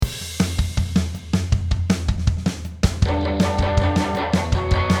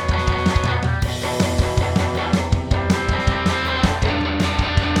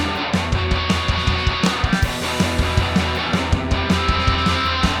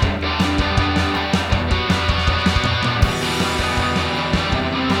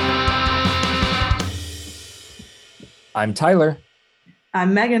I'm Tyler,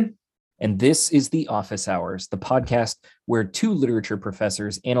 I'm Megan. and this is The Office Hours, the podcast where two literature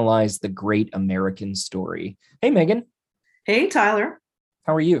professors analyze the great American story. Hey, Megan, Hey, Tyler.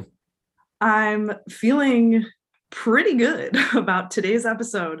 how are you? I'm feeling pretty good about today's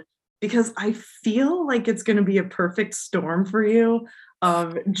episode because I feel like it's going to be a perfect storm for you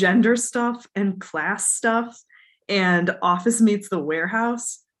of gender stuff and class stuff and office meets the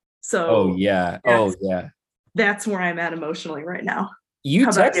warehouse. Oh, So yeah. Oh, that's yeah. that's where I'm at emotionally right now. You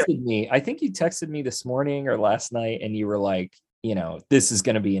How about you? texted me. I think you texted me this morning or last night, and you were like, this is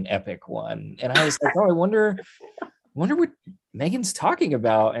going to be an epic one. And I was like, oh, I wonder what Megan's talking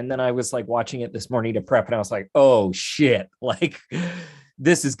about. And then I was like watching it this morning to prep, and I was like, oh shit, like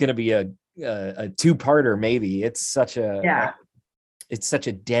this is going to be a two-parter. Maybe Yeah, it's such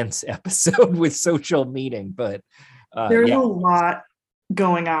a dense episode with social meaning, but there's yeah. a lot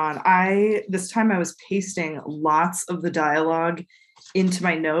going on. This time I was pasting lots of the dialogue into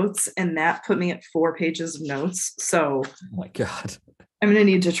my notes, and that put me at 4 pages of notes. So Oh my god. I'm gonna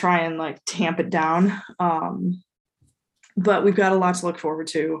need to try and like tamp it down. But we've got a lot to look forward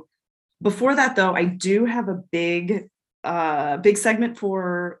to. Before that, though, I do have a big segment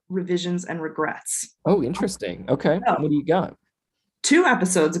for revisions and regrets. Oh, interesting. Okay, So, what do you got? 2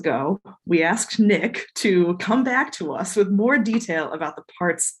 episodes ago, we asked Nick to come back to us with more detail about the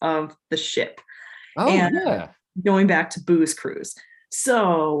parts of the ship Oh and yeah. going back to Booze Cruise.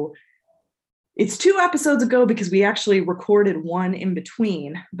 So it's 2 episodes ago because we actually recorded one in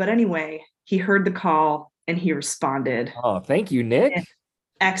between. But anyway, he heard the call and he responded Oh, thank you, Nick. in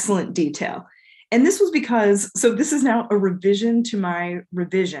excellent detail. And this was because, so this is now a revision to my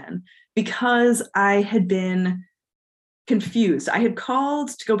revision because I had been confused. I had called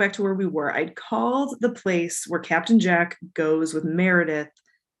to go back to where we were. I'd called the place where Captain Jack goes with Meredith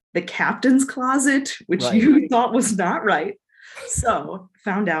the captain's closet, which Right. you thought was not right. So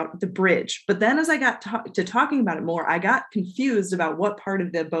found out the bridge. But then as I got to talking about it more, I got confused about what part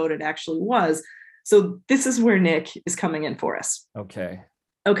of the boat it actually was. So this is where Nick is coming in for us. Okay.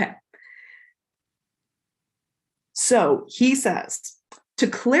 Okay. So he says, to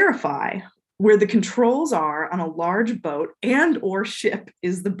clarify, where the controls are on a large boat and or ship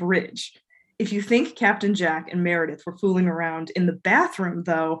is the bridge. If you think Captain Jack and Meredith were fooling around in the bathroom,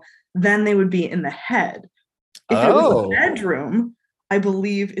 though, then they would be in the head. If it was a Oh, bedroom, I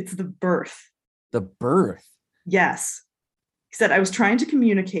believe it's the berth. the birth. Yes. He said, I was trying to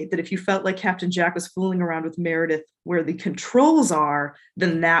communicate that if you felt like Captain Jack was fooling around with Meredith where the controls are,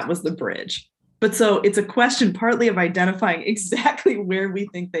 then that was the bridge. But so it's a question partly of identifying exactly where we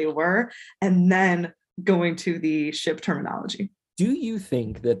think they were and then going to the ship terminology. Do you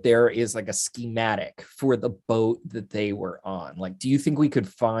think that there is like a schematic for the boat that they were on? Like, do you think we could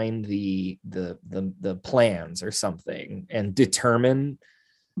find the plans or something and determine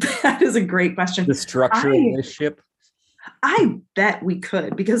That is a great question. the structure of I this ship? I bet we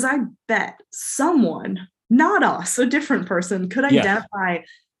could because I bet someone, not us, a different person, could Yeah. identify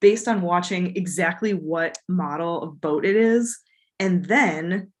based on watching exactly what model of boat it is. And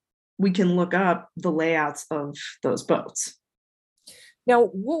then we can look up the layouts of those boats. Now,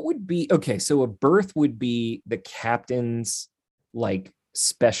 what would be okay? So a berth would be the captain's like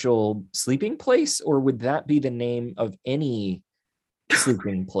special sleeping place, or would that be the name of any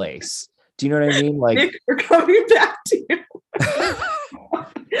sleeping place? Do you know what I mean? Nick, we're coming back to you.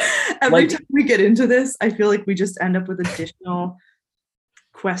 Every Like time we get into this, I feel like we just end up with additional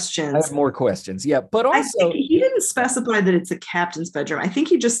I have questions. more questions. Yeah, but I think also he didn't specify that it's a captain's bedroom. I think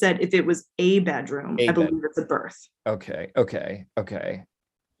he just said if it was a bedroom, a I bed. believe it's a berth. Okay.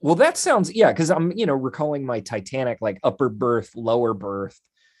 Well, that sounds yeah, because I'm recalling my Titanic like upper berth, lower berth.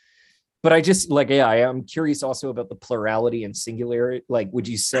 But I just like yeah, I am curious also about the plurality and singularity. Like, would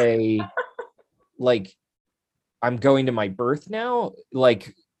you say like I'm going to my berth now?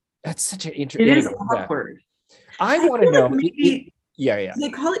 Like, that's such an It interesting. is Anyway, yeah, awkward. I I want to feel like know. maybe Yeah, do they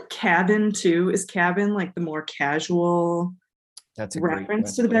call it cabin too? Is cabin like the more casual that's a great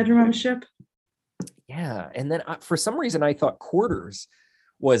reference to the question. bedroom on a ship? Yeah, and then for some reason I thought quarters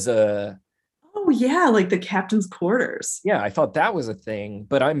was a Oh yeah, like the captain's quarters. yeah, I thought that was a thing,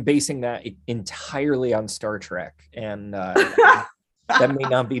 but I'm basing that entirely on Star Trek, and that may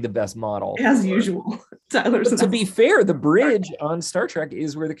not be the best model As for. usual. Tyler's But to an be fair, the bridge on Star Trek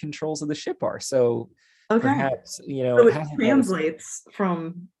is where the controls of the ship are. So okay. perhaps So it it hasn't had a. translates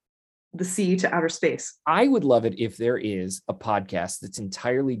from the sea to outer space. I would love it if there is a podcast that's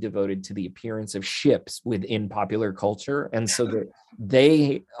entirely devoted to the appearance of ships within popular culture, and so that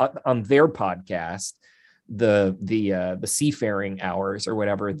they on their podcast, the seafaring hours or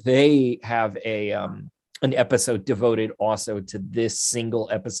whatever, they have an episode devoted also to this single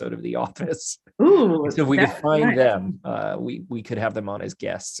episode of The Office. Ooh, So if we could find nice. them, we could have them on as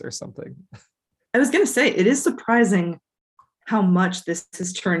guests or something. I was going to say, it is surprising how much this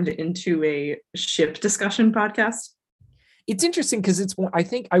has turned into a ship discussion podcast. It's interesting because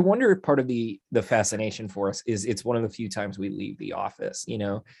I wonder if part of the fascination for us is it's one of the few times we leave the office. You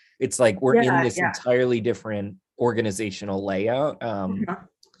know, it's like we're in this entirely different organizational layout.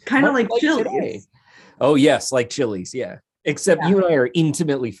 Kind of like Chili's. Today. Oh yes, like Chili's, yeah. Except you and I are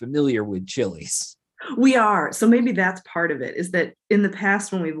intimately familiar with Chili's. We are. So maybe that's part of it, is that in the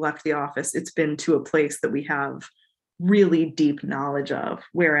past when we've left the office, it's been to a place that we have really deep knowledge of,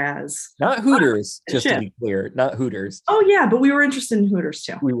 whereas not Hooters, just to be clear, not Hooters. Oh yeah, but we were interested in Hooters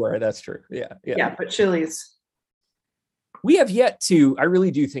too. We were, that's true. Yeah, but Chili's. We have yet to, I really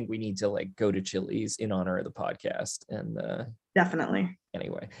do think we need to like go to Chili's in honor of the podcast. And definitely.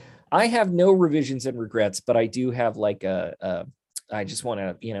 Anyway, I have no revisions and regrets, but I do have like I just want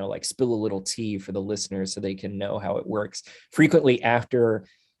to, you know, like spill a little tea for the listeners so they can know how it works. Frequently after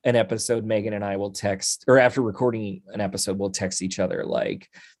an episode, Megan and I will text, or after recording an episode, we'll text each other like,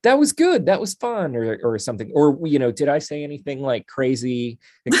 that was good, that was fun, or something. Or, you know, did I say anything like crazy,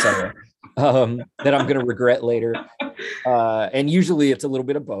 etc. that I'm going to regret later? And usually it's a little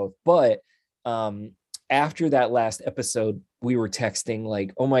bit of both. But after that last episode, we were texting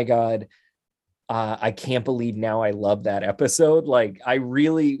like, oh my God, I can't believe now I love that episode. Like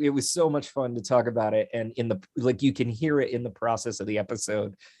it was so much fun to talk about it. And you can hear it in the process of the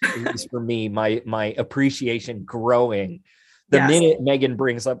episode, at least for me, my appreciation growing. The minute Megan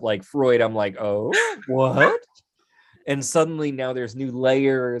brings up like Freud, I'm like, oh, what? And suddenly now there's new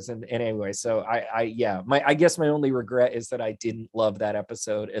layers. And anyway, so I guess my only regret is that I didn't love that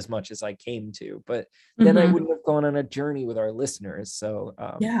episode as much as I came to, but then I wouldn't have gone on a journey with our listeners. So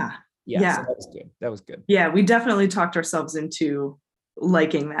yeah, so that was good. Yeah, we definitely talked ourselves into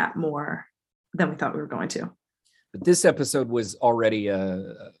liking that more than we thought we were going to. But this episode was already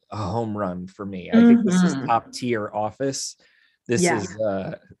a home run for me. I think this is top tier Office. This is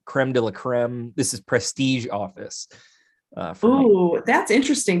creme de la creme. This is prestige Office. Oh, that's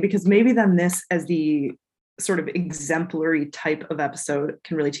interesting, because maybe then this, as the sort of exemplary type of episode,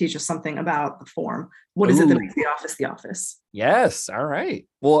 can really teach us something about the form. What is it that makes The Office The Office? Yes. All right.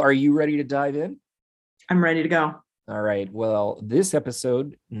 Well, are you ready to dive in? I'm ready to go. All right. Well, this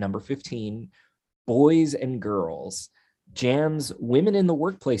episode, number 15, Boys and Girls. Jan's Women in the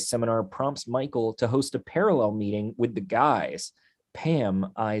Workplace seminar prompts Michael to host a parallel meeting with the guys.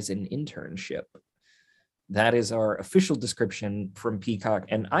 Pam eyes an internship. That is our official description from Peacock.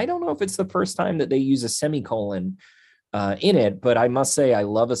 And I don't know if it's the first time that they use a semicolon in it, but I must say I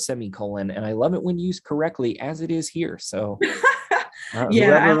love a semicolon, and I love it when used correctly, as it is here. So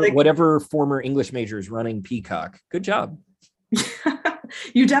whatever former English major is running Peacock, good job.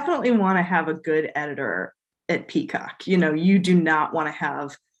 You definitely want to have a good editor at Peacock. You know, you do not want to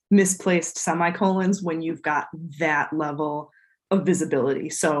have misplaced semicolons when you've got that level of visibility.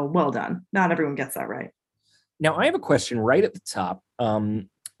 So well done. Not everyone gets that right. Now, I have a question right at the top.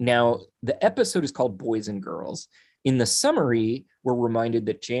 Now, the episode is called Boys and Girls. In the summary, we're reminded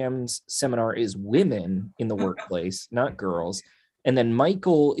that Jan's seminar is women in the workplace, not girls. And then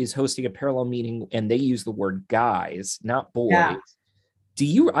Michael is hosting a parallel meeting, and they use the word guys, not boys. Yeah.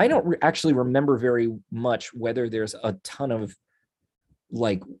 I don't actually remember very much whether there's a ton of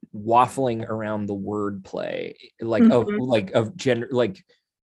like waffling around the word play, like of gender, like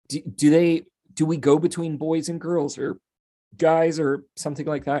do we go between boys and girls or guys or something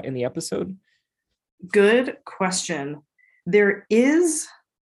like that in the episode? Good question. There is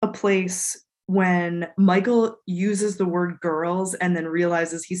a place when Michael uses the word girls and then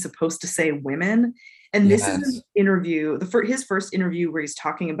realizes he's supposed to say women. And this is an interview, his first interview, where he's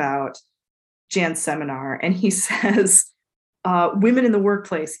talking about Jan's seminar, and he says, women in the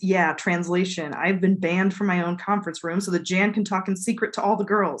workplace. Yeah, translation. I've been banned from my own conference room so that Jan can talk in secret to all the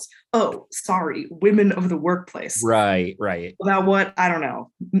girls. Oh, sorry, women of the workplace. Right. About what? I don't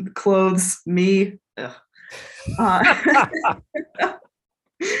know. Clothes, me.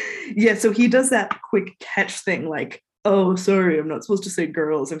 Yeah, so he does that quick catch thing like, oh, sorry, I'm not supposed to say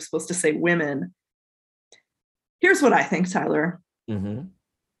girls. I'm supposed to say women. Here's what I think, Tyler. Mm-hmm.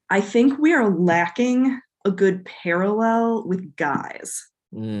 I think we are lacking a good parallel with guys.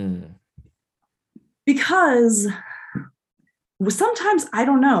 Because sometimes, I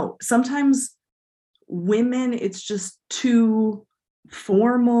don't know, sometimes women, it's just too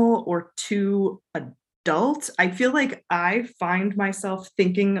formal or too adult. I feel like I find myself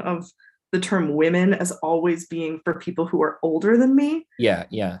thinking of the term women as always being for people who are older than me. Yeah.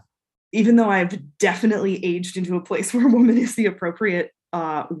 even though I've definitely aged into a place where woman is the appropriate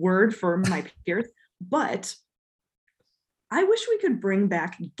word for my peers. But I wish we could bring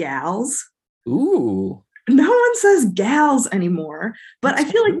back gals. Ooh. No one says gals anymore, but That's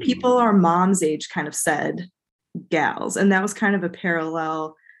I feel like true. people our mom's age kind of said gals. And that was kind of a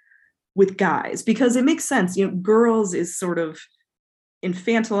parallel with guys because it makes sense. You know, girls is sort of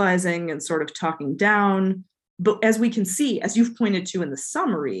infantilizing and sort of talking down. But as we can see, as you've pointed to in the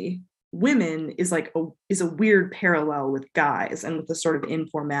summary, women is like is a weird parallel with guys and with the sort of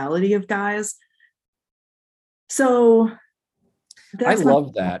informality of guys. So I that's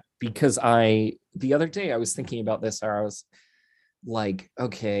love that because the other day I was thinking about this, or I was like,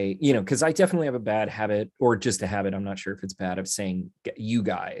 okay, because I definitely have a bad habit, or just a habit, I'm not sure if it's bad, of saying you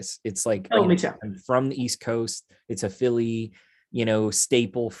guys. It's like, me too. I'm from the East Coast. It's a Philly,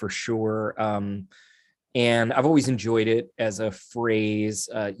 staple for sure. And I've always enjoyed it as a phrase.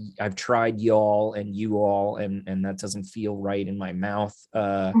 I've tried y'all and you all, and that doesn't feel right in my mouth.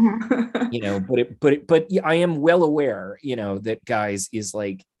 But I am well aware, that guys is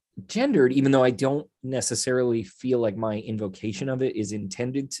like gendered, even though I don't necessarily feel like my invocation of it is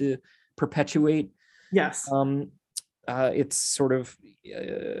intended to perpetuate Yes. it's sort of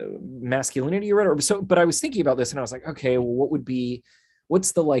masculinity or whatever. So, but I was thinking about this and I was like, okay, well,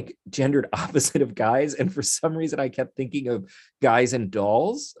 what's the like gendered opposite of guys? And for some reason I kept thinking of Guys and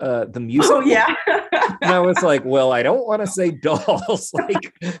Dolls, the music. Oh yeah. And I was like, well, I don't want to say dolls,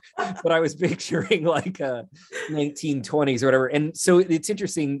 like, but I was picturing like 1920s or whatever. And so it's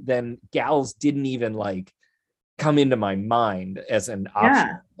interesting then gals didn't even like come into my mind as an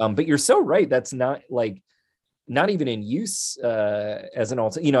option. Yeah. But you're so right. That's not even in use as an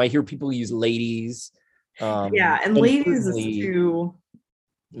alternative. I hear people use ladies. Yeah, and And ladies is certainly, too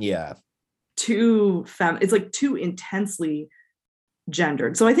yeah, it's like too intensely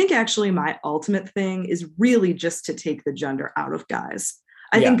gendered. So I think actually my ultimate thing is really just to take the gender out of guys.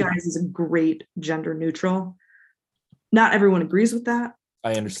 I think guys is a great gender neutral. Not everyone agrees with that.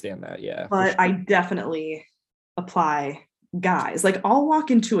 I understand that. Yeah, But sure. I definitely apply guys. Like I'll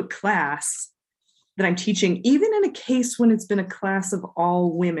walk into a class that I'm teaching, even in a case when it's been a class of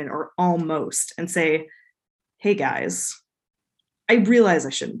all women or almost, and say, hey guys, I realize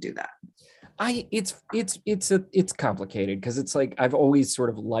I shouldn't do that. It's complicated because it's like I've always sort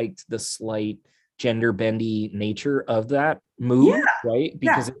of liked the slight gender bendy nature of that Yeah. move, right?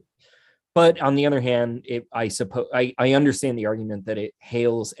 Yeah. But on the other hand, I suppose I understand the argument that it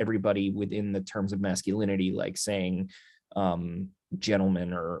hails everybody within the terms of masculinity, like saying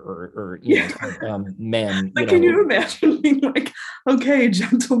gentlemen or men. Like, can you imagine being like, okay,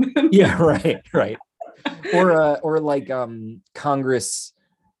 gentlemen? Yeah, right. Or like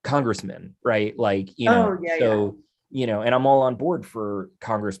congressmen, right? Like, Oh yeah, so and I'm all on board for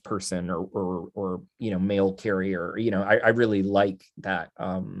congressperson or mail carrier. I really like that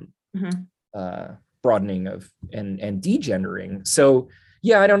broadening of and degendering. So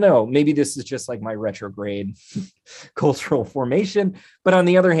yeah, I don't know, maybe this is just like my retrograde cultural formation, but on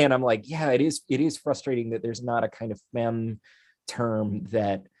the other hand, I'm like, yeah, it is frustrating that there's not a kind of femme term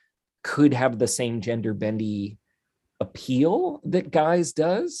that could have the same gender bendy appeal that guys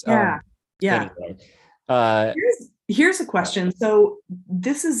does. yeah. Anyway, Here's a question. So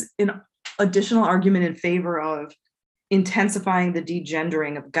this is an additional argument in favor of intensifying the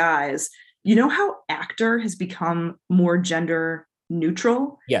degendering of guys. You know how actor has become more gender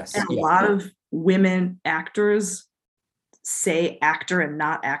neutral? yes, And a yeah, lot of women actors say actor and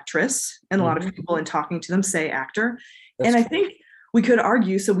not actress. And a lot of people in talking to them say actor. That's and I true. think we could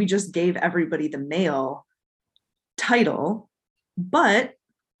argue, so we just gave everybody the male title, but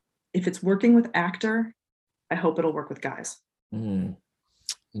if it's working with actor, I hope it'll work with guys.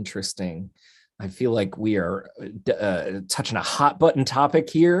 Interesting. I feel like we are touching a hot button topic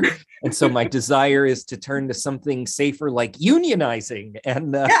here. And so my desire is to turn to something safer like unionizing.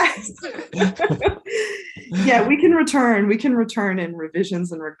 And yes. Yeah, we can return in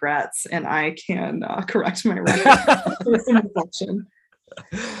revisions and regrets, and I can correct my record with some reflection.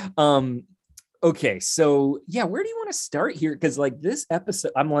 Okay, so yeah, where do you want to start here? Because like this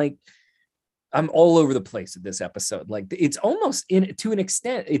episode, I'm all over the place with this episode. Like it's almost to an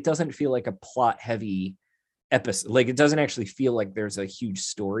extent, it doesn't feel like a plot heavy episode. Like it doesn't actually feel like there's a huge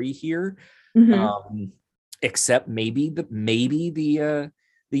story here. Except maybe the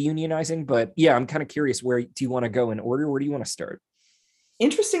unionizing. But yeah, I'm kind of curious, where do you want to go in order? Where do you want to start?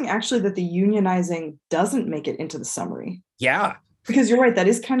 Interesting actually that the unionizing doesn't make it into the summary. Yeah. Because you're right, that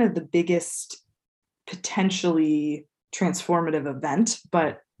is kind of the biggest potentially transformative event,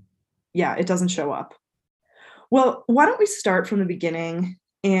 but yeah, it doesn't show up. Well, why don't we start from the beginning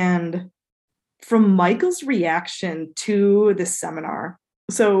And from Michael's reaction to this seminar,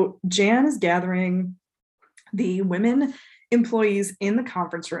 so Jan is gathering the women employees in the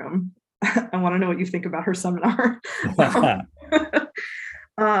conference room. I want to know what you think about her seminar.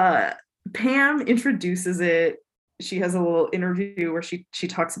 Pam introduces it. She has a little interview where she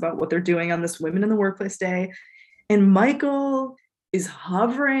talks about what they're doing on this Women in the Workplace Day. And Michael is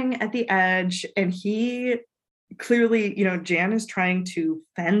hovering at the edge, and he clearly, Jan is trying to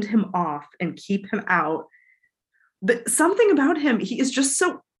fend him off and keep him out. But something about him, he is just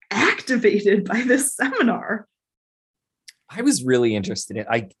so activated by this seminar. I was really interested in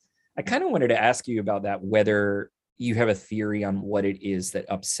I kind of wanted to ask you about that, whether you have a theory on what it is that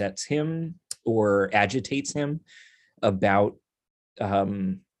upsets him or agitates him about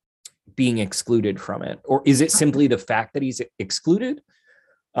being excluded from it. Or is it simply the fact that he's excluded?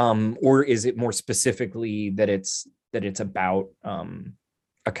 Or is it more specifically that it's about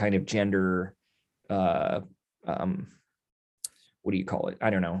a kind of gender, what do you call it? I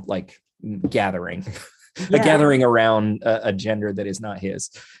don't know, like gathering, a gathering around a gender that is not his.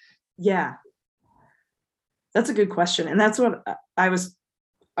 Yeah, that's a good question. And that's what I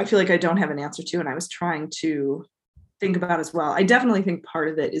feel like I don't have an answer to. And I was trying to think about as well. I definitely think part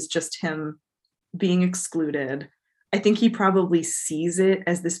of it is just him being excluded. I think he probably sees it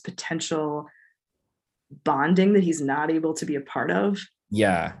as this potential bonding that he's not able to be a part of.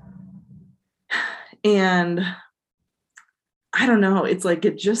 Yeah. And I don't know, it's like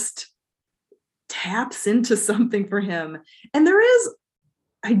it just taps into something for him. And there is,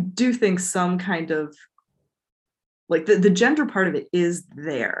 I do think, some kind of like the gender part of it is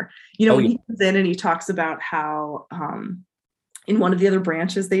there. When he comes in and he talks about how in one of the other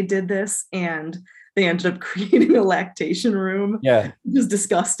branches they did this and they ended up creating a lactation room. Yeah. It was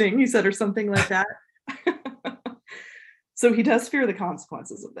disgusting, he said, or something like that. So he does fear the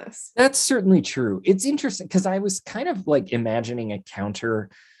consequences of this. That's certainly true. It's interesting because I was kind of like imagining a counter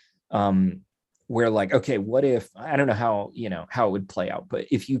where like, okay, what if, I don't know how it would play out, but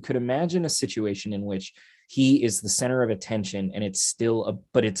if you could imagine a situation in which he is the center of attention and it's still,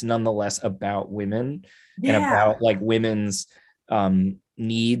 but it's nonetheless about women and about like women's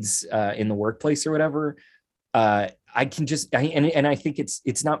needs in the workplace or whatever. I can just, and I think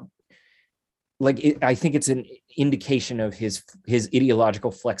it's not like, I think it's an indication of his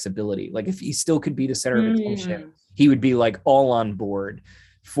ideological flexibility. Like if he still could be the center of attention, he would be like all on board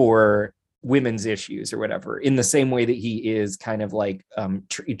for women's issues or whatever, in the same way that he is kind of like,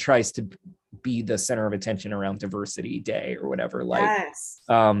 he tries to be the center of attention around diversity day or whatever. Like,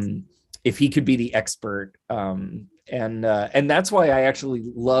 if he could be the expert, and that's why I actually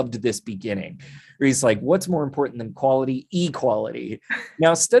loved this beginning, where he's like, what's more important than quality? Equality.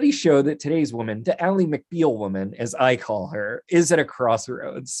 Now, studies show that today's woman, the Ally McBeal woman, as I call her, is at a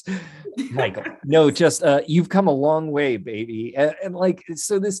crossroads. Michael, no, just you've come a long way, baby. And like,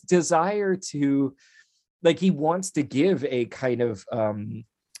 so this desire to, like, he wants to give a kind of,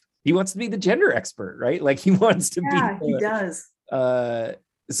 he wants to be the gender expert, right? Like he wants to be. He does.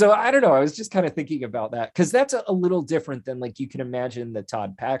 So I don't know. I was just kind of thinking about that because that's a little different than like you can imagine the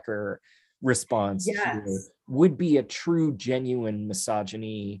Todd Packer response here would be a true, genuine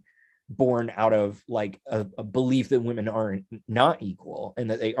misogyny born out of like a belief that women aren't not equal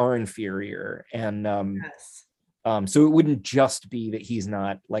and that they are inferior. And so it wouldn't just be that he's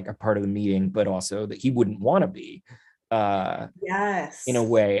not like a part of the meeting, but also that he wouldn't want to be. In a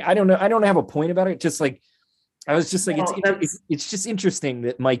way. I don't know. I don't have a point about it. Just like, I was just like, it's just interesting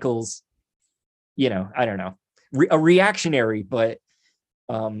that Michael's, I don't know, a reactionary, but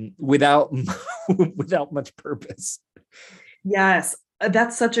without much purpose. Yes,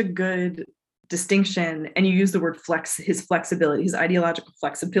 that's such a good distinction. And you use the word his flexibility, his ideological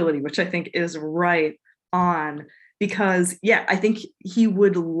flexibility, which I think is right on, because I think he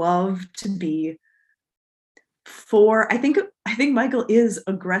would love to be I think Michael is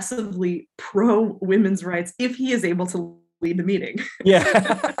aggressively pro women's rights if he is able to lead the meeting. Yeah.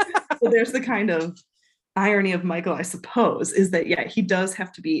 So there's the kind of irony of Michael, I suppose, is that he does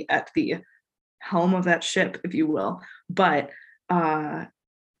have to be at the helm of that ship, if you will. But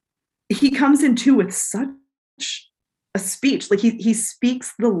he comes in too with such a speech. Like he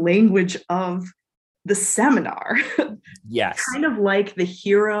speaks the language of the seminar. Yes. Kind of like the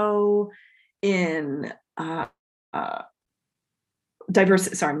hero in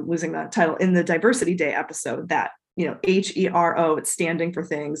diversity. Sorry, I'm losing that title. In the Diversity Day episode, that HERO, it's standing for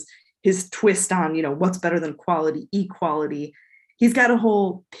things. His twist on what's better than quality, equality. He's got a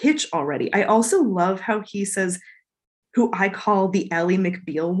whole pitch already. I also love how he says who I call the Ally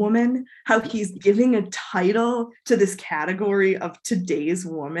McBeal woman, how he's giving a title to this category of today's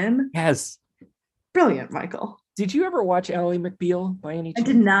woman. Yes. Brilliant, Michael. Did you ever watch Ally McBeal by any I chance?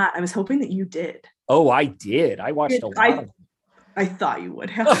 did not. I was hoping that you did. Oh, I did. I watched a lot of I thought you would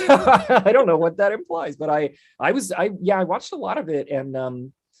have. I don't know what that implies, but I watched a lot of it,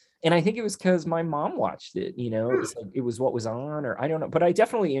 and I think it was because my mom watched it. It was like it was what was on, or I don't know, but I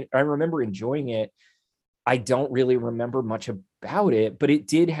remember enjoying it. I don't really remember much about it, but it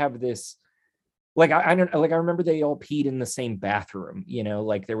did have this, like I don't like I remember they all peed in the same bathroom.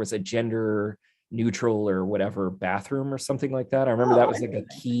 Like there was a gender neutral or whatever bathroom or something like that. I remember that was like a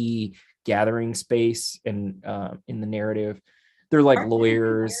key gathering space in the narrative. They're like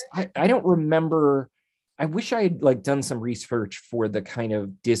lawyers. I don't remember. I wish I had like done some research for the kind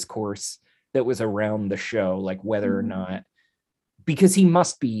of discourse that was around the show, like whether or not, because he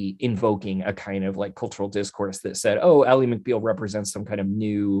must be invoking a kind of like cultural discourse that said, oh, Ally McBeal represents some kind of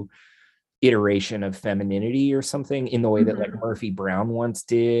new iteration of femininity or something, in the way that like Murphy Brown once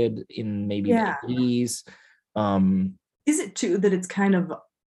did in maybe the 80s. Is it too that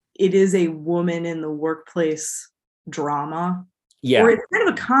it is a woman in the workplace drama? Yeah. Or it's kind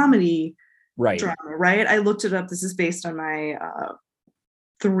of a comedy drama, right? I looked it up. This is based on my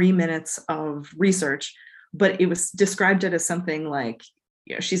 3 minutes of research, but it was described it as something like,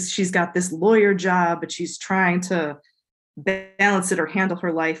 she's got this lawyer job, but she's trying to balance it or handle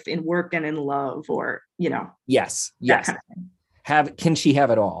her life in work and in love, or yes kind of can she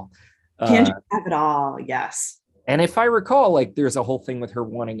have it all? Can she have it all? Yes. And if I recall, like there's a whole thing with her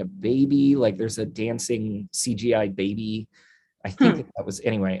wanting a baby, like there's a dancing CGI baby. I think that was,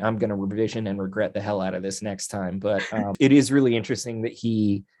 anyway, I'm going to revision and regret the hell out of this next time. But it is really interesting that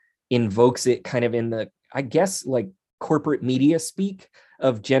he invokes it kind of in the, I guess, like corporate media speak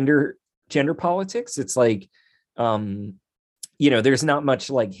of gender politics. It's like, there's not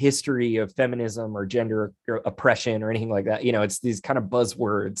much like history of feminism or gender or oppression or anything like that. It's these kind of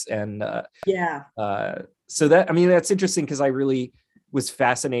buzzwords. And so that's interesting, because I really was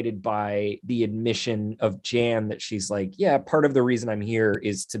fascinated by the admission of Jan that she's like, yeah, part of the reason I'm here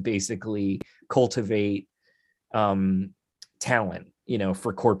is to basically cultivate talent,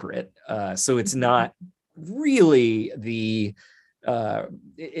 for corporate. So it's not really the,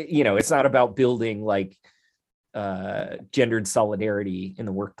 it's not about building like gendered solidarity in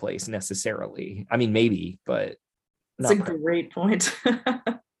the workplace necessarily. I mean, maybe, but that's a great point.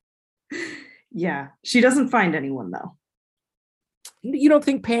 Yeah, she doesn't find anyone though. You don't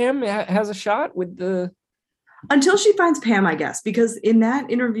think Pam has a shot with the... Until she finds Pam, I guess, because in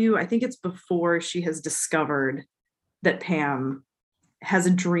that interview, I think it's before she has discovered that Pam has a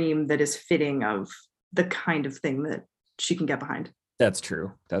dream that is fitting of the kind of thing that she can get behind. That's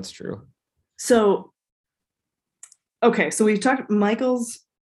true. So, okay, so we've talked Michael's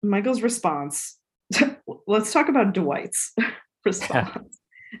response. Let's talk about Dwight's response.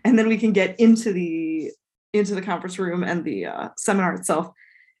 And then we can get into the conference room and the seminar itself.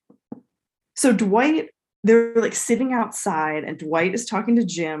 So Dwight, they're like sitting outside, and Dwight is talking to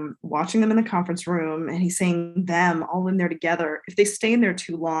Jim, watching them in the conference room, and he's saying them all in there together, if they stay in there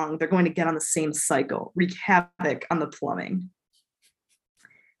too long, they're going to get on the same cycle, wreak havoc on the plumbing.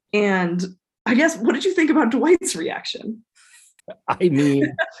 And I guess, what did you think about Dwight's reaction? I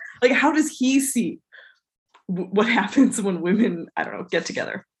mean, like, how does he see what happens when women, I don't know, get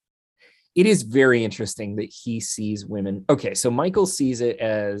together? It is very interesting that he sees women. Okay, so Michael sees it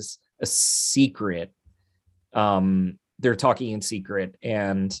as a secret. They're talking in secret,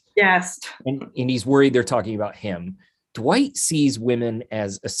 and yes, and he's worried they're talking about him. Dwight sees women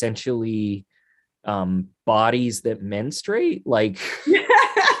as essentially bodies that menstruate, like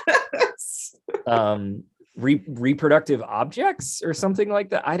yes. Reproductive objects or something like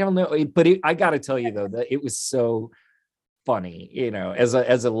that. I don't know, but I got to tell you though that it was so funny, as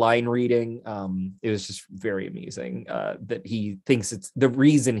a line reading. It was just very amusing that he thinks it's the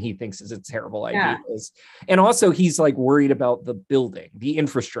reason he thinks it's a terrible idea is, and also he's like worried about the building, the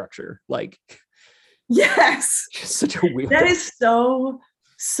infrastructure, like yes, such a weird. That is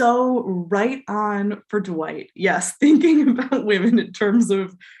so right on for Dwight. Yes, thinking about women in terms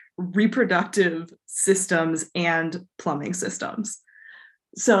of reproductive systems and plumbing systems.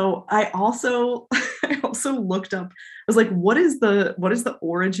 So I also looked up, I was like, what is the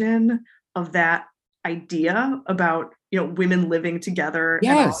origin of that idea about, women living together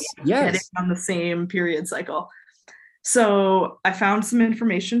and getting on the same period cycle? So I found some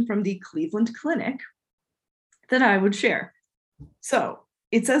information from the Cleveland Clinic that I would share. So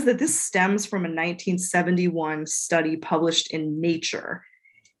it says that this stems from a 1971 study published in Nature.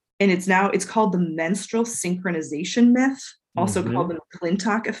 and it's called the menstrual synchronization myth, also called the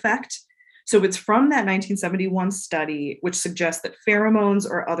McClintock effect. So it's from that 1971 study, which suggests that pheromones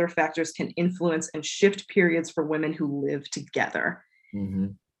or other factors can influence and shift periods for women who live together.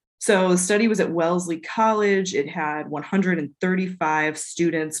 So the study was at Wellesley College. It had 135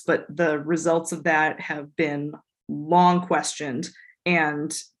 students, but the results of that have been long questioned,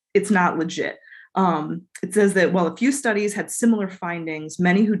 and it's not legit. It says that while a few studies had similar findings,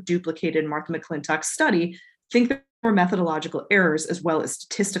 many who duplicated Martha McClintock's study think there were methodological errors as well as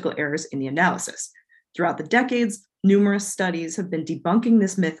statistical errors in the analysis. Throughout the decades, numerous studies have been debunking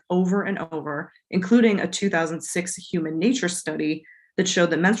this myth over and over, including a 2006 human nature study that showed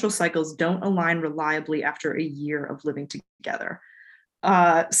that menstrual cycles don't align reliably after a year of living together.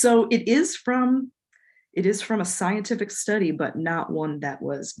 So it is from a scientific study, but not one that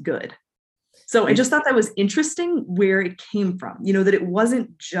was good. So I just thought that was interesting where it came from, that it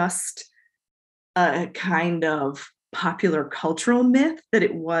wasn't just a kind of popular cultural myth, that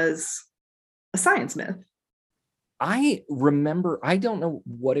it was a science myth. I remember, I don't know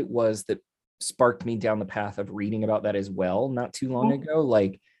what it was that sparked me down the path of reading about that as well, not too long ago.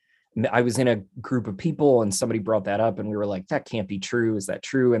 Like, I was in a group of people and somebody brought that up and we were like, that can't be true. Is that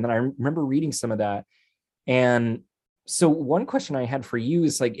true? And then I remember reading some of that. And so one question I had for you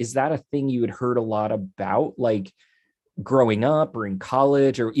is like, is that a thing you had heard a lot about, like growing up or in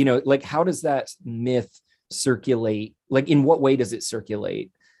college, or, like, how does that myth circulate? Like, in what way does it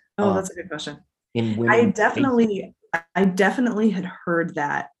circulate? Oh, that's a good question. In women. I definitely had heard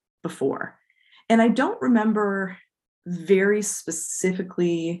that before. And I don't remember very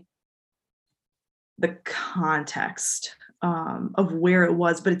specifically the context of where it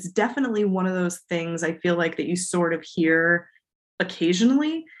was, but it's definitely one of those things I feel like that you sort of hear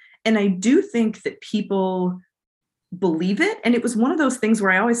occasionally. And I do think that people believe it. And it was one of those things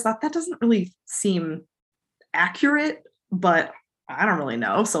where I always thought that doesn't really seem accurate, but I don't really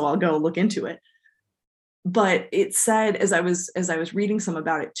know. So I'll go look into it. But it said, as I was reading some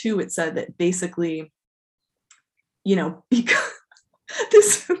about it too, it said that basically, because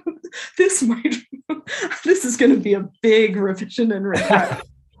this is going to be a big revision and regret,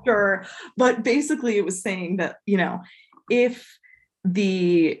 sure. But basically, it was saying that if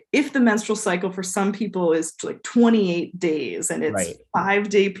the menstrual cycle for some people is like 28 days and it's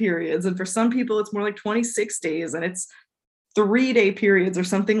 5-day periods, and for some people it's more like 26 days and it's 3-day periods or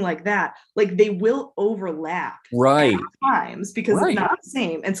something like that, like they will overlap at times because it's not the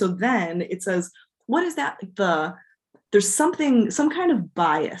same. And so then it says, what is that? There's some kind of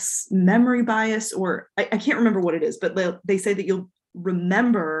bias, memory bias, or I can't remember what it is, but they say that you'll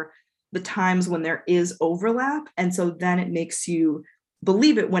remember the times when there is overlap. And so then it makes you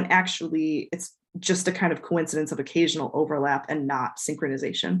believe it when actually it's just a kind of coincidence of occasional overlap and not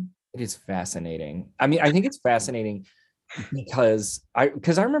synchronization. It is fascinating. I mean, I think it's fascinating because I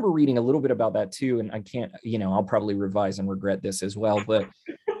remember reading a little bit about that too. And I can't, I'll probably revise and regret this as well, but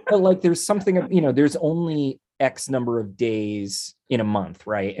like there's something, there's only X number of days in a month,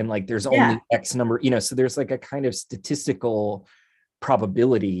 right? And like there's only X number, so there's like a kind of statistical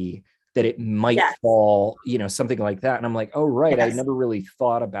probability that it might fall, something like that. And I'm like, oh, right. I never really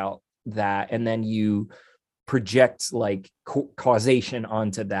thought about that. And then you project like causation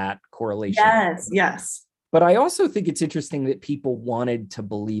onto that correlation. Yes. But I also think it's interesting that people wanted to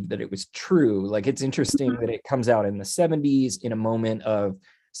believe that it was true. Like, it's interesting that it comes out in the 70s in a moment of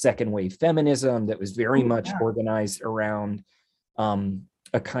second wave feminism that was very much organized around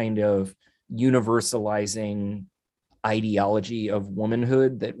a kind of universalizing ideology of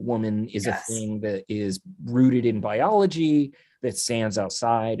womanhood, that woman is a thing that is rooted in biology, that stands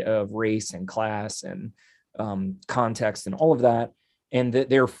outside of race and class and context and all of that. And that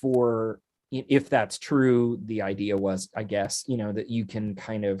therefore, if that's true, the idea was, I guess, that you can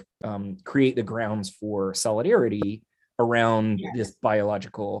kind of create the grounds for solidarity around this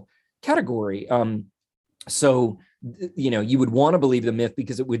biological category. So, you would want to believe the myth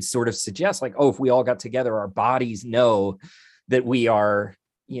because it would sort of suggest like, oh, if we all got together, our bodies know that we are,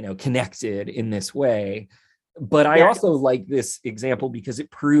 connected in this way. But I also like this example because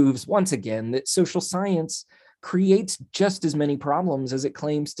it proves once again that social science creates just as many problems as it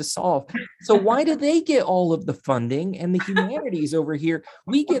claims to solve. So why do they get all of the funding and the humanities over here?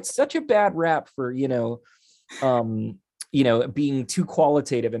 We get such a bad rap for, being too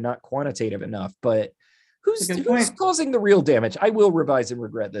qualitative and not quantitative enough, but who's causing the real damage? I will revise and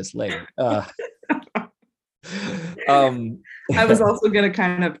regret this later. I was also going to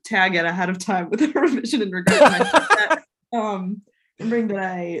kind of tag it ahead of time with a revision and regret. Remembering that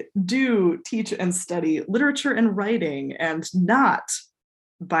I do teach and study literature and writing and not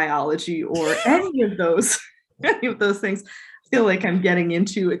biology or any of those things. I feel like I'm getting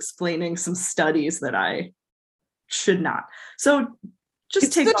into explaining some studies that I should not. So just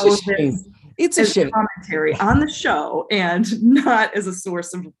It's take such all a of shame. this It's a as shame. commentary on the show and not as a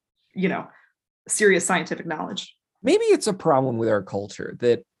source of, serious scientific knowledge. Maybe it's a problem with our culture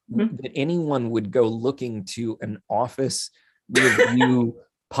that Mhm. that anyone would go looking to an office review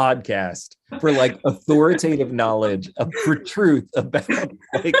podcast for like authoritative knowledge for truth about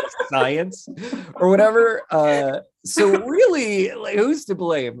like science or whatever. So really, like, who's to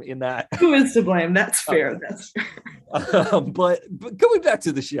blame in that? Who is to blame? That's fair. That's fair. But going back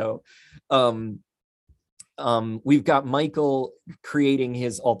to the show, we've got Michael creating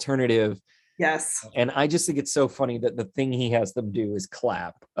his alternative. Yes. And I just think it's so funny that the thing he has them do is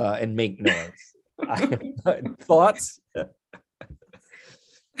clap and make noise. Thoughts?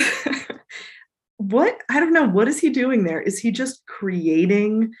 What? I don't know. What is he doing there? Is he just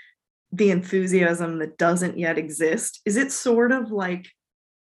creating the enthusiasm that doesn't yet exist? Is it sort of like,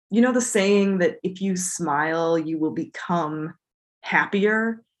 the saying that if you smile, you will become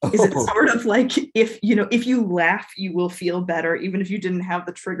happier? Is it sort of like if you laugh, you will feel better, even if you didn't have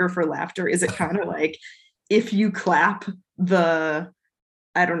the trigger for laughter? Is it kind of like if you clap, the,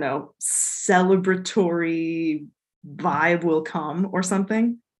 I don't know, celebratory vibe will come or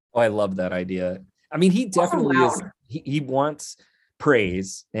something? Oh, I love that idea. I mean, he definitely is. He wants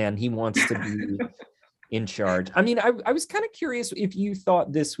praise and he wants to be in charge. I mean, I was kind of curious if you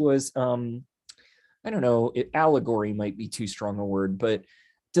thought this was, I don't know, allegory might be too strong a word, but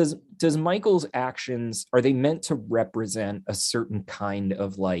does Michael's actions, are they meant to represent a certain kind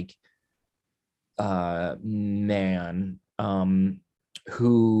of like man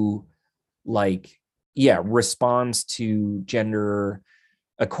who like responds to gender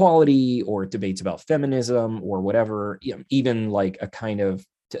equality or debates about feminism or whatever, even like a kind of,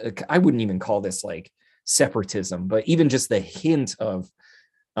 I wouldn't even call this like separatism, but even just the hint of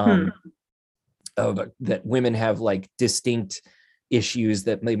that women have like distinct issues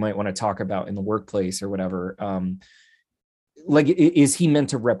that they might want to talk about in the workplace or whatever. Like, is he meant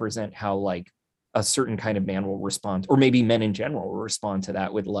to represent how like a certain kind of man will respond, or maybe men in general will respond to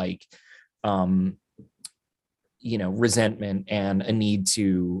that with like, resentment and a need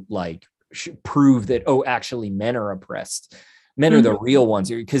to like prove that, oh, actually men are oppressed. Men are the real ones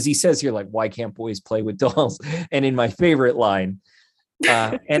here. Because he says here, like, why can't boys play with dolls? And in my favorite line,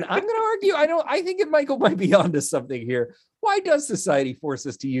 and I'm going to argue, I think Michael might be onto something here. Why does society force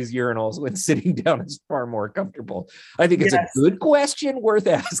us to use urinals when sitting down is far more comfortable? I think it's a good question worth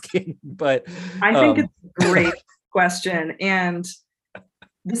asking, but I think it's a great question. And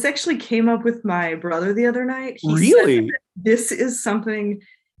this actually came up with my brother the other night. He said this is something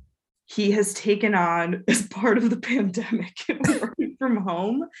he has taken on as part of the pandemic and working from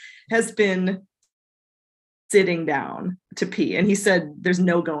home, has been sitting down to pee. And he said there's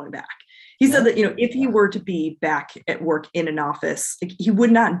no going back. He said that, if he were to be back at work in an office, like, he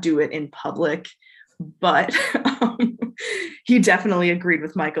would not do it in public, but he definitely agreed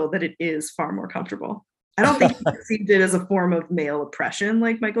with Michael that it is far more comfortable. I don't think he perceived it as a form of male oppression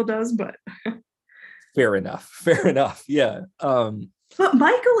like Michael does, but fair enough. Yeah. But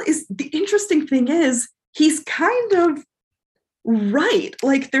Michael the interesting thing is he's kind of right.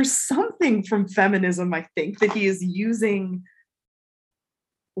 Like, there's something from feminism, I think, that he is using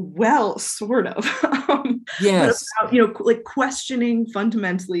well, sort of. Yes. About, like questioning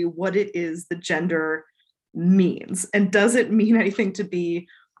fundamentally what it is the gender means. And does it mean anything to be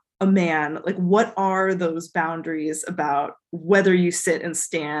a man? Like, what are those boundaries about whether you sit and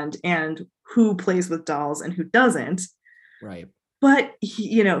stand and who plays with dolls and who doesn't? Right. But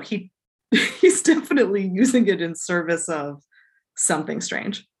he's definitely using it in service of something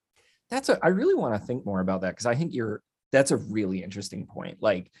strange. I really want to think more about that, because I think that's a really interesting point.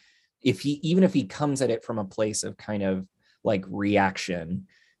 Like, even if he comes at it from a place of kind of like reaction,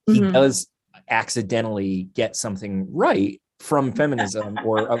 he does accidentally get something right from feminism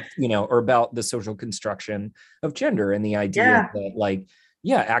or about the social construction of gender and the idea that like,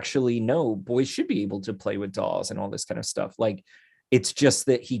 actually, no, boys should be able to play with dolls and all this kind of stuff. Like, it's just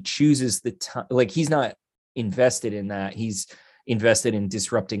that he chooses the time, like, he's not invested in that. He's invested in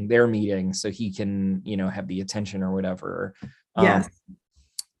disrupting their meeting so he can, have the attention or whatever.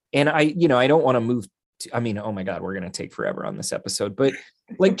 And I don't want to move to, oh my God, we're going to take forever on this episode, but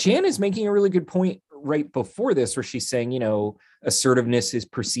like Jan is making a really good point right before this, where she's saying, assertiveness is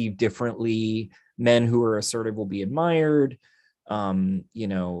perceived differently. Men who are assertive will be admired.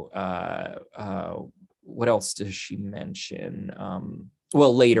 What else does she mention?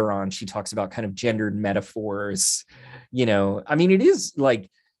 well, later on, she talks about kind of gendered metaphors. I mean, it is like,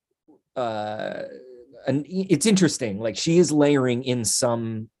 uh, and it's interesting. Like she is layering in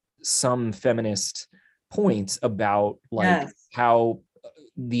some feminist points about like Yes. how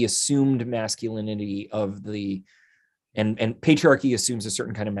the assumed masculinity of the and patriarchy assumes a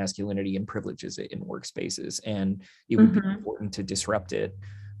certain kind of masculinity and privileges it in workspaces, and it would be Mm-hmm. important to disrupt it.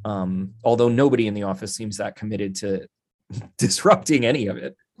 Although nobody in the office seems that committed to disrupting any of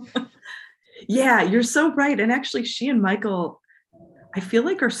it. Yeah, you're so right. And actually, she and Michael, I feel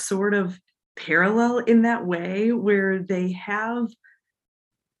like, are sort of parallel in that way where they're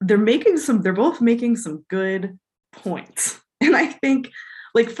both making some good points. And I think,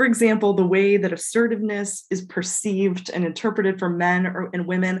 like, for example, the way that assertiveness is perceived and interpreted for men and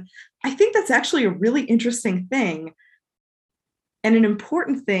women, I think that's actually a really interesting thing and an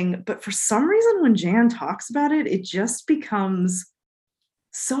important thing. But for some reason, when Jan talks about it, it just becomes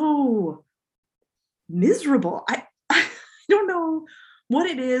so miserable. I don't know what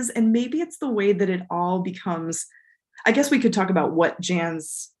it is. And maybe it's the way that it all becomes. I guess we could talk about what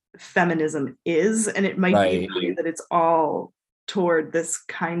Jan's feminism is, and it might be Right. the way that it's all toward this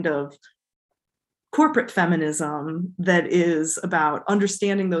kind of corporate feminism that is about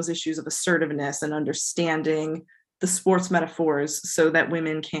understanding those issues of assertiveness and understanding the sports metaphors so that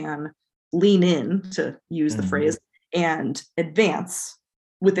women can lean in, to use the phrase, and advance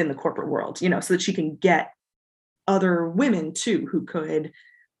within the corporate world, so that she can get other women too who could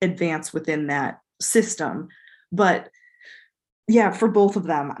advance within that system. But yeah, for both of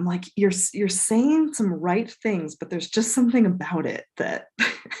them, I'm like, you're saying some right things, but there's just something about it that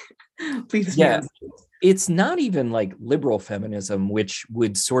leaves me Yeah, it's not even like liberal feminism, which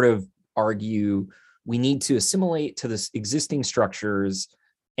would sort of argue we need to assimilate to this existing structures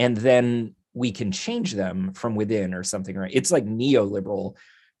and then we can change them from within or something, right? It's like neoliberal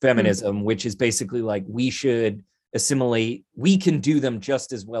feminism, which is basically like we should assimilate, we can do them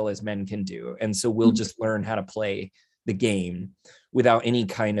just as well as men can do. And so we'll just learn how to play the game without any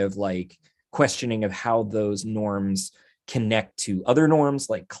kind of like questioning of how those norms connect to other norms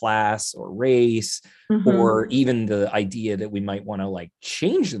like class or race, or even the idea that we might want to like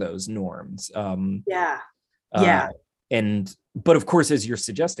change those norms. Yeah. Uh, and but of course, as you're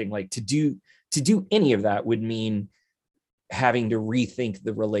suggesting, like to do any of that would mean having to rethink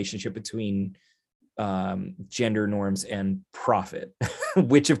the relationship between gender norms and profit,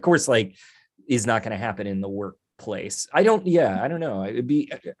 which of course like is not going to happen in the workplace. I don't know. It'd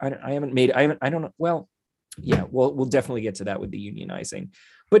be, I don't know. Well, yeah, we'll definitely get to that with the unionizing.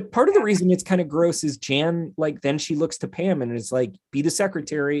 But part of the reason it's kind of gross is Jan, like, then she looks to Pam and is like, be the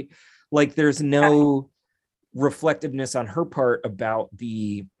secretary. Like, there's no reflectiveness on her part about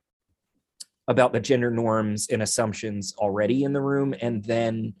the gender norms and assumptions already in the room. And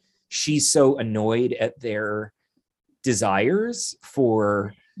then she's so annoyed at their desires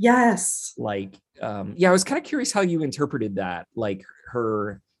for, Yes. like, I was kind of curious how you interpreted that. Like,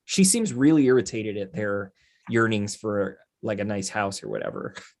 she seems really irritated at their yearnings for like a nice house or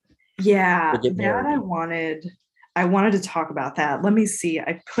whatever. Yeah, Or get that married. I wanted to talk about that. Let me see.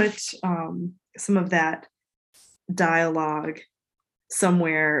 I put some of that dialogue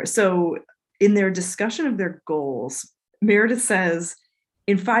somewhere. So in their discussion of their goals, Meredith says,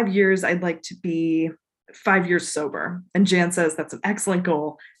 in 5 years, I'd like to be 5 years sober. And Jan says, that's an excellent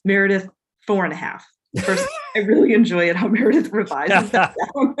goal. Meredith, 4.5. First, I really enjoy it how Meredith revises that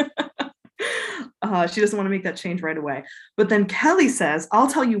down. She doesn't want to make that change right away. But then Kelly says, I'll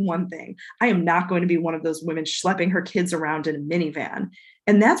tell you one thing. I am not going to be one of those women schlepping her kids around in a minivan.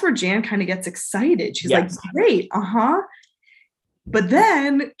 And that's where Jan kind of gets excited. She's like, great, But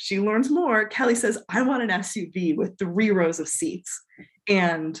then she learns more. Kelly says, I want an SUV with 3 rows of seats.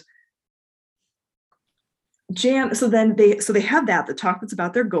 And Jan, so they have the talk that's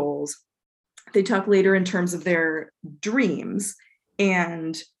about their goals. They talk later in terms of their dreams.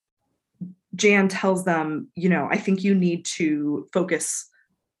 And Jan tells them, I think you need to focus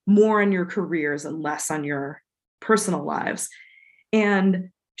more on your careers and less on your personal lives. And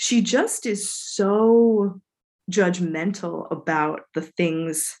she just is so judgmental about the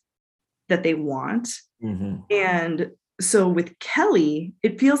things that they want. And so with Kelly,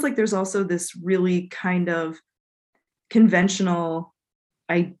 it feels like there's also this really kind of conventional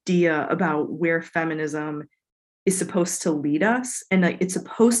idea about where feminism is supposed to lead us. And like, it's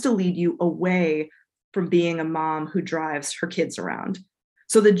supposed to lead you away from being a mom who drives her kids around.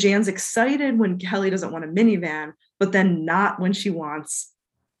 So that Jan's excited when Kelly doesn't want a minivan, but then not when she wants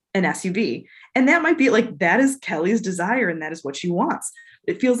an SUV. And that might be like, that is Kelly's desire and that is what she wants.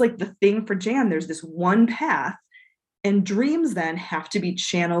 It feels like the thing for Jan, there's this one path And dreams then have to be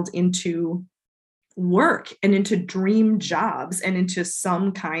channeled into work and into dream jobs and into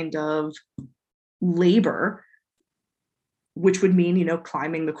some kind of labor, which would mean,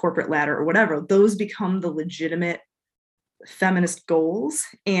 climbing the corporate ladder or whatever. Those become the legitimate feminist goals,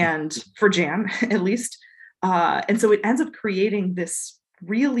 and for Jan at least. And so it ends up creating this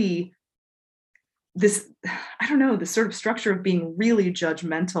I don't know, this sort of structure of being really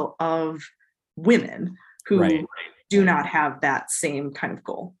judgmental of women who do not have that same kind of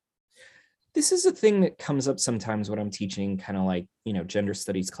goal. This is a thing that comes up sometimes when I'm teaching kind of like, gender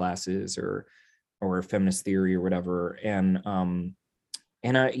studies classes or feminist theory or whatever. And I'm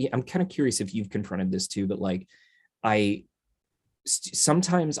kind of curious if you've confronted this too, but like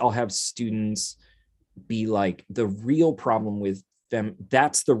sometimes I'll have students be like, the real problem with them,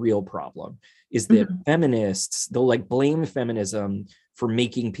 that's the real problem, is that feminists, they'll like blame feminism for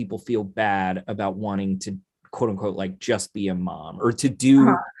making people feel bad about wanting to quote unquote like just be a mom or to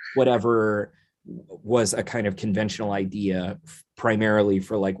do whatever was a kind of conventional idea primarily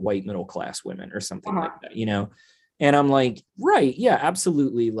for like white middle class women or something like that, and I'm like, right, yeah,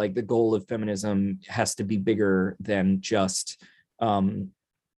 absolutely, like the goal of feminism has to be bigger than just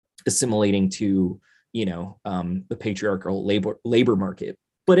assimilating to the patriarchal labor market.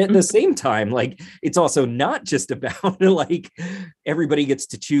 But at the same time, like, it's also not just about like everybody gets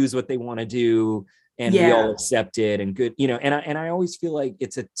to choose what they want to do and we all accept it and good, and I always feel like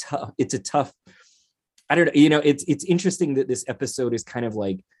it's a tough, I don't know, it's interesting that this episode is kind of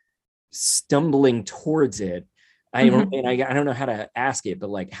like stumbling towards it. I don't know how to ask it, but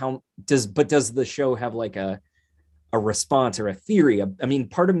like, does the show have like a response or a theory? I mean,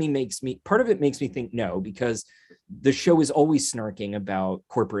 part of it makes me think no, because the show is always snarking about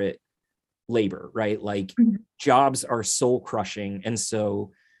corporate labor, right? Like jobs are soul crushing. And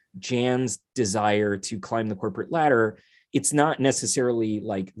so Jan's desire to climb the corporate ladder, it's not necessarily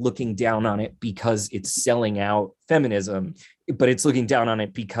like looking down on it because it's selling out feminism, but it's looking down on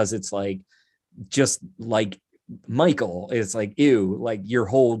it because it's like, just like Michael, it's like, ew, like your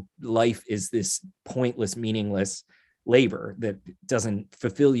whole life is this pointless, meaningless labor that doesn't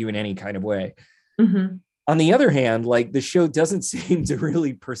fulfill you in any kind of way. On the other hand, like the show doesn't seem to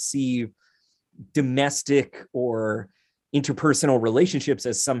really perceive domestic or interpersonal relationships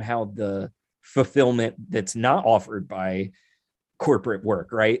as somehow the fulfillment that's not offered by corporate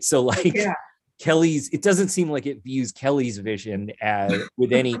work, right? So like it doesn't seem like it views Kelly's vision as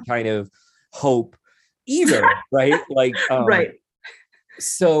with any kind of hope either, right? Like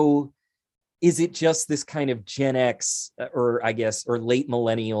so is it just this kind of Gen X or I guess or late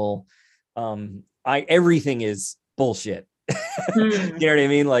millennial everything is bullshit? You know what I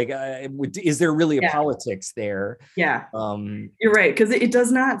mean? Like is there really a politics there? You're right, because it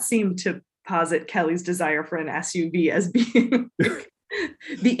does not seem to posit Kelly's desire for an SUV as being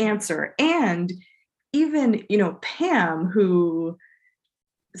the answer. And even Pam, who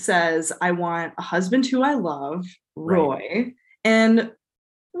says, I want a husband who I love, Roy, and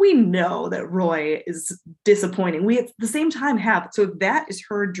we know that Roy is disappointing. We at the same time so if that is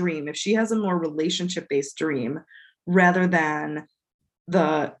her dream, if she has a more relationship-based dream rather than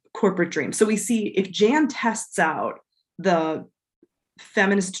the corporate dream. So we see if Jan tests out the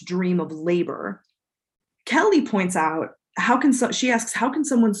feminist dream of labor, Kelly points out, she asks, how can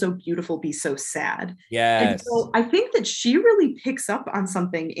someone so beautiful be so sad? Yes. And so I think that she really picks up on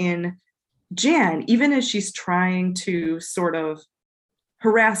something in Jan, even as she's trying to sort of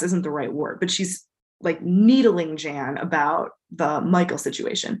harass isn't the right word, but she's like needling Jan about the Michael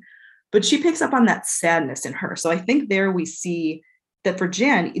situation. But she picks up on that sadness in her. So I think there we see that for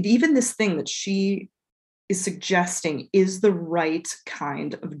Jan, even this thing that she is suggesting is the right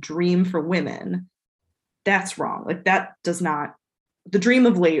kind of dream for women, that's wrong. Like that does not, the dream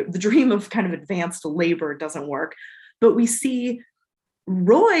of kind of advanced labor doesn't work. But we see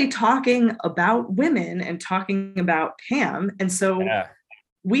Roy talking about women and talking about Pam. And so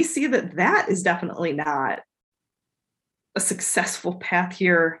we see that is definitely not a successful path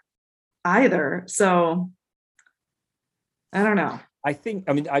here either. So I don't know. I think,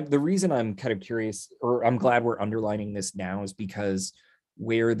 the reason I'm kind of curious, or I'm glad we're underlining this now, is because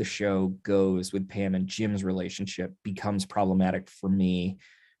where the show goes with Pam and Jim's relationship becomes problematic for me.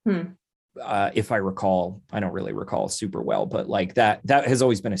 If I recall, I don't really recall super well, but like that has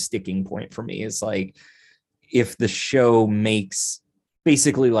always been a sticking point for me. Is like, if the show makes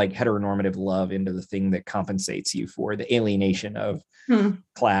basically like heteronormative love into the thing that compensates you for the alienation of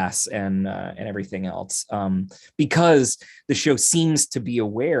class and everything else, because the show seems to be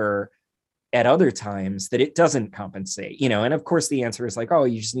aware at other times that it doesn't compensate, and of course the answer is like, oh,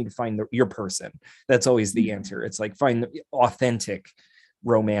 you just need to find your person. That's always the answer. It's like, find the authentic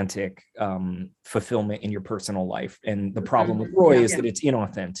romantic fulfillment in your personal life. And the problem with Roy is that it's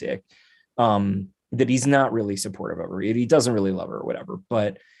inauthentic, that he's not really supportive of her. He doesn't really love her or whatever.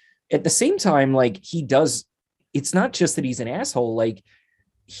 But at the same time, like, it's not just that he's an asshole. Like,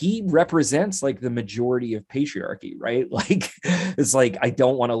 he represents like the majority of patriarchy, right? Like, it's like, I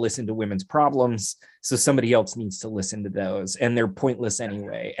don't want to listen to women's problems, so somebody else needs to listen to those, and they're pointless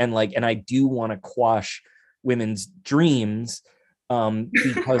anyway. And I do want to quash women's dreams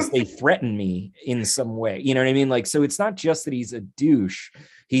because they threaten me in some way. You know what I mean? Like, so it's not just that he's a douche.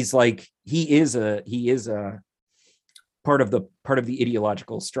 He's like, he is a part of the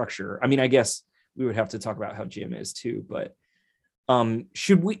ideological structure. I mean, I guess we would have to talk about how Jim is too, but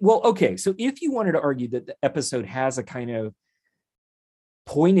should we? Well, okay. So if you wanted to argue that the episode has a kind of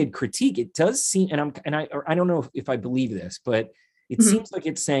pointed critique, it does seem, and I don't know if I believe this, but it seems like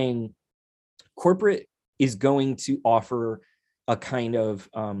it's saying corporate is going to offer a kind of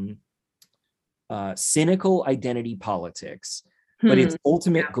cynical identity politics, but its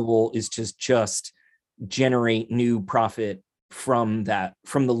ultimate goal is just generate new profit from the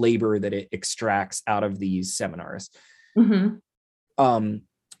labor that it extracts out of these seminars.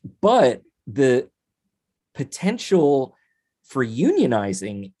 But the potential for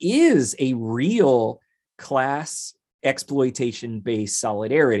unionizing is a real class exploitation based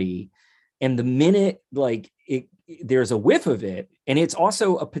solidarity. And the minute there's a whiff of it, and it's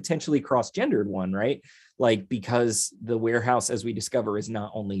also a potentially cross-gendered one, right? Like, because the warehouse, as we discover, is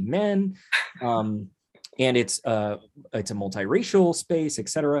not only men, and it's a multiracial space,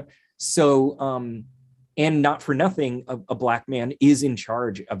 etc. So, and not for nothing, a Black man is in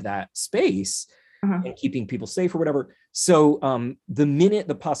charge of that space and keeping people safe or whatever. So the minute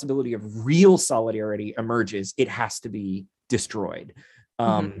the possibility of real solidarity emerges, it has to be destroyed.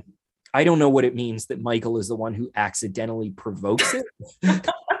 I don't know what it means that Michael is the one who accidentally provokes it,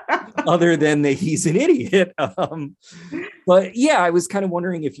 other than that he's an idiot. But yeah, I was kind of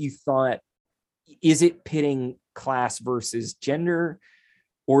wondering if you thought, is it pitting class versus gender?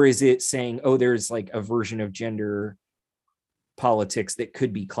 Or is it saying, oh, there's like a version of gender politics that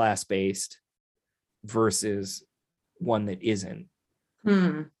could be class-based versus one that isn't?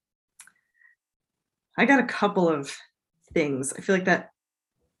 I got a couple of things. I feel like that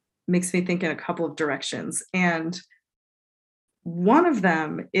makes me think in a couple of directions. And one of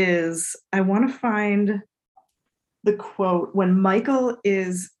them is, I want to find the quote when Michael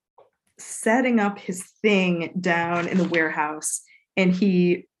is setting up his thing down in the warehouse, and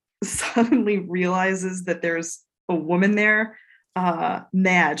he suddenly realizes that there's a woman there,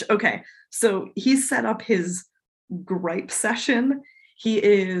 Madge. Okay, so he set up his gripe session. He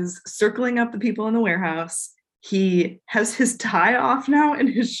is circling up the people in the warehouse. He has his tie off now, and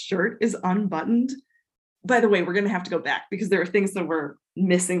his shirt is unbuttoned. By the way, we're going to have to go back because there are things that we're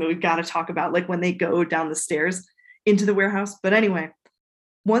missing that we've got to talk about, like when they go down the stairs into the warehouse. But anyway,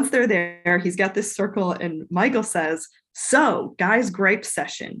 once they're there, he's got this circle, and Michael says, so, guys' gripe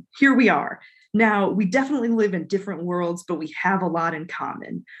session, here we are. Now, we definitely live in different worlds, but we have a lot in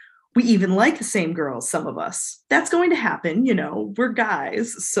common. We even like the same girls, some of us. That's going to happen, we're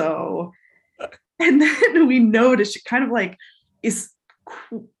guys. So, and then we notice she kind of like is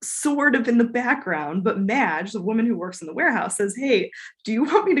sort of in the background, but Madge, the woman who works in the warehouse, says, hey, do you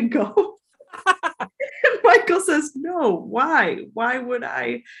want me to go? And Michael says, no, why? Why would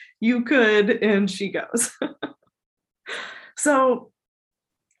I? You could. And she goes. So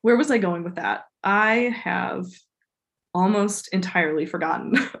where was I going with that? I have almost entirely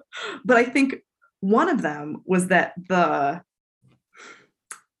forgotten. But I think one of them was that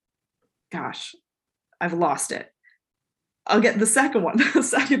I've lost it. I'll get the second one. The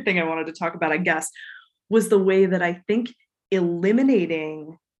second thing I wanted to talk about, I guess, was the way that I think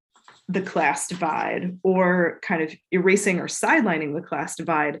eliminating the class divide, or kind of erasing or sidelining the class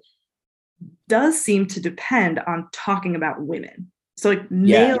divide, does seem to depend on talking about women. So like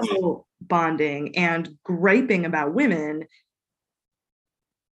male bonding and griping about women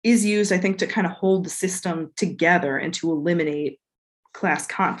is used, I think, to kind of hold the system together and to eliminate class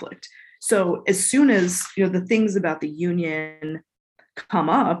conflict. So as soon as the things about the union come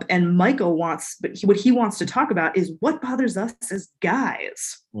up, and Michael wants, but what he wants to talk about is what bothers us as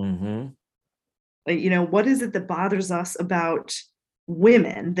guys. Like, what is it that bothers us about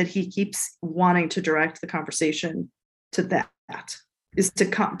women that he keeps wanting to direct the conversation to? That is to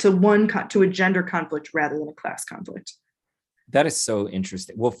come to a gender conflict rather than a class conflict. That is so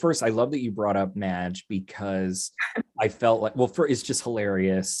interesting. Well, first, I love that you brought up Madge because I felt like, well, it's just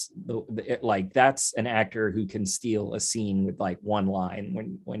hilarious. Like that's an actor who can steal a scene with like one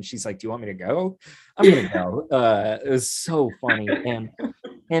line when she's like, "Do you want me to go? I'm gonna go." It was so funny,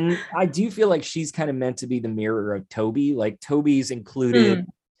 and I do feel like she's kind of meant to be the mirror of Toby. Like Toby's included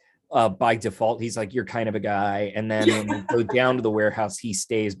by default. He's like, "You're kind of a guy," and then when they go down to the warehouse, he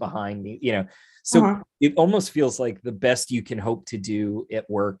stays behind me. So it almost feels like the best you can hope to do at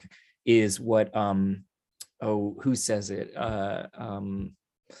work is what who says it?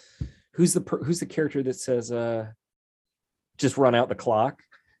 Who's the character that says just run out the clock?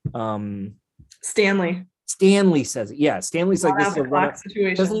 Stanley. Stanley says it. Yeah, Stanley's like, this is a run out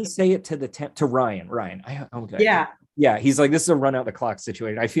situation. Doesn't he say it to Ryan? Okay. Yeah, he's like, this is a run out the clock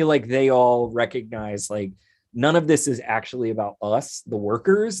situation. I feel like they all recognize like none of this is actually about us, the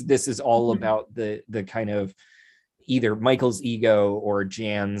workers. This is all about the kind of either Michael's ego or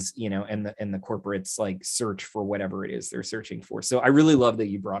Jan's, and the corporate's like search for whatever it is they're searching for. So I really love that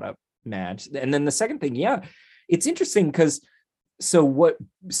you brought up Madge. And then the second thing, it's interesting because so what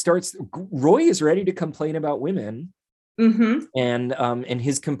starts, Roy is ready to complain about women, and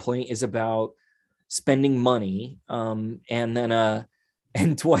his complaint is about spending money, and then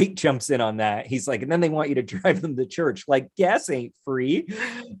and Dwight jumps in on that. He's like, and then they want you to drive them to church. Like gas ain't free.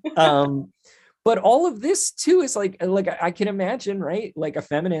 But all of this too is like I can imagine, right? Like a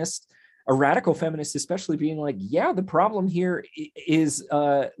radical feminist, especially being like, yeah, the problem here is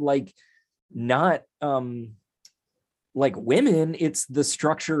like not like women. It's the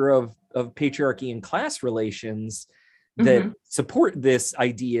structure of patriarchy and class relations that support this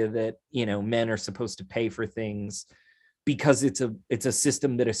idea that, men are supposed to pay for things, because it's a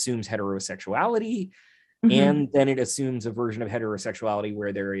system that assumes heterosexuality, and then it assumes a version of heterosexuality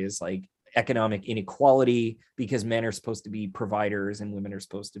where there is like economic inequality because men are supposed to be providers and women are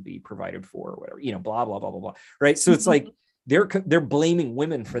supposed to be provided for, or whatever, blah blah blah blah blah, right? So it's like they're blaming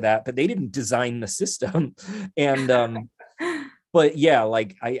women for that, but they didn't design the system. And but yeah,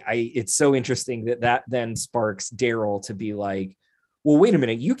 like I it's so interesting that then sparks Daryl to be like, well, wait a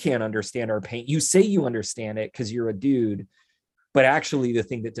minute, you can't understand our pain. You say you understand it because you're a dude, but actually the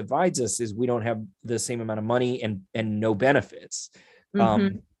thing that divides us is we don't have the same amount of money and no benefits.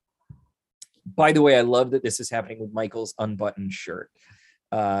 By the way, I love that this is happening with Michael's unbuttoned shirt.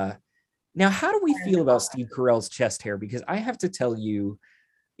 Now, how do we feel about Steve Carell's chest hair? Because I have to tell you,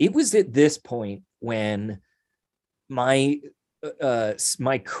 it was at this point when my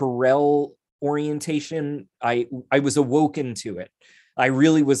Carell orientation, I was awoken to it. I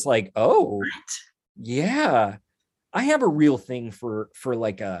really was like, oh, what? Yeah, I have a real thing for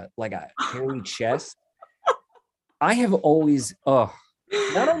like a hairy chest. I have always,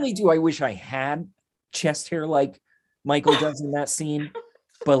 not only do I wish I had chest hair like Michael does in that scene,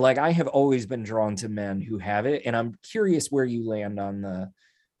 but like I have always been drawn to men who have it, and I'm curious where you land on the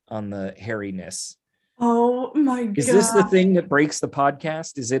hairiness. Oh my God. Is this the thing that breaks the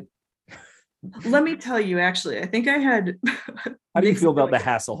podcast? Is it? Let me tell you, actually, I think I had. How do you feel about the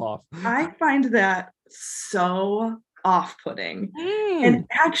Hasselhoff? I find that so off-putting. And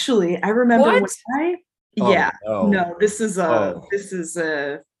actually, I remember no, this is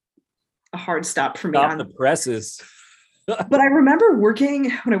a hard stop for me. Stop the presses. But I remember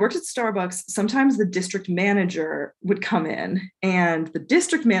when I worked at Starbucks, sometimes the district manager would come in, and the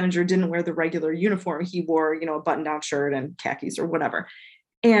district manager didn't wear the regular uniform. He wore, a button-down shirt and khakis or whatever.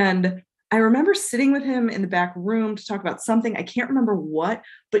 And I remember sitting with him in the back room to talk about something. I can't remember what,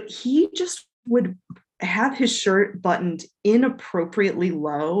 but he just would have his shirt buttoned inappropriately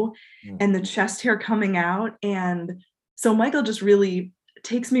low and the chest hair coming out. And so Michael just really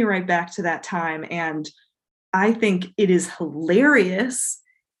takes me right back to that time. And I think it is hilarious,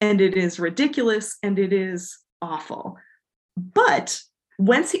 and it is ridiculous, and it is awful. But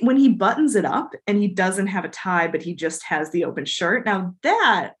when he buttons it up and he doesn't have a tie, but he just has the open shirt, now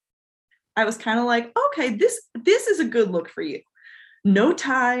that I was kind of like, okay, this is a good look for you. No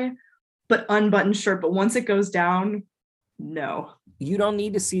tie, but unbuttoned shirt. But once it goes down, no. You don't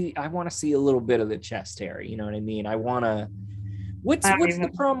need to see. I want to see a little bit of the chest hair. You know what I mean? I want to. What's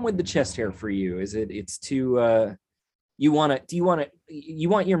the problem with the chest hair for you? Is it's too you want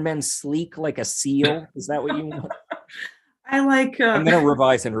your men sleek like a seal? Is that what you want? I like I'm gonna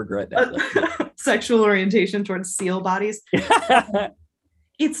revise and regret that. Sexual orientation towards seal bodies.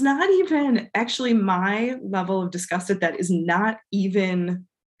 It's not even actually my level of disgust at that is not even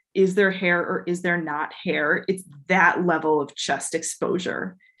is there hair or is there not hair? It's that level of chest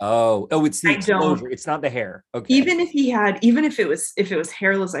exposure. Oh, it's the exposure. It's not the hair. Okay. Even if it was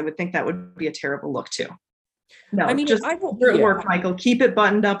hairless, I would think that would be a terrible look too. I No, mean, just I will, you're at yeah, work, Michael. Keep it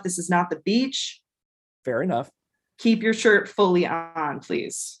buttoned up. This is not the beach. fair enough. Keep your shirt fully on,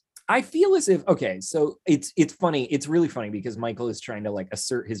 please. I feel as if, okay, so it's funny. It's really funny because Michael is trying to like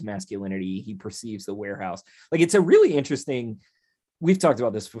assert his masculinity. He perceives the warehouse. Like it's a really interesting, we've talked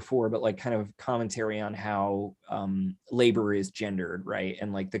about this before, but like kind of commentary on how labor is gendered, right?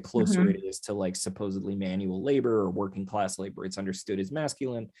 And like the closer it is to like supposedly manual labor or working class labor, it's understood as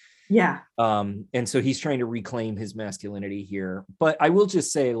masculine. Yeah. And so he's trying to reclaim his masculinity here. But I will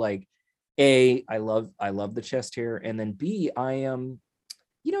just say, like, A, I love the chest hair, and then B, I am,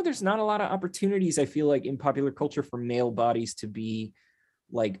 there's not a lot of opportunities, I feel like, in popular culture for male bodies to be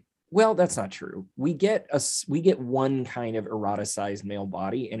like, well, that's not true. We get one kind of eroticized male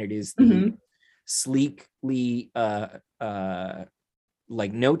body, and it is the sleekly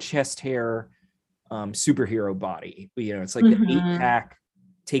like no chest hair superhero body. It's like the 8-pack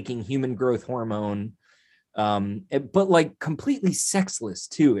taking human growth hormone, but like completely sexless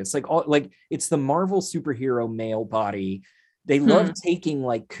too. It's like all like it's the Marvel superhero male body. They love taking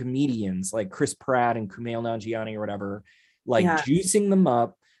like comedians like Chris Pratt and Kumail Nanjiani or whatever, like juicing them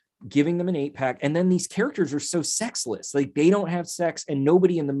up, giving them an 8-pack, and then these characters are so sexless. Like they don't have sex, and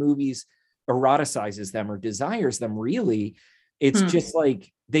nobody in the movies eroticizes them or desires them really. It's just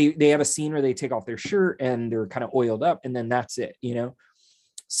like they have a scene where they take off their shirt and they're kind of oiled up, and then that's it.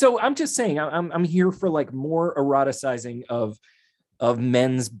 So I'm just saying, I'm here for like more eroticizing of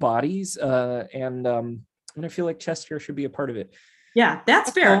men's bodies, and I feel like chest hair should be a part of it. Yeah,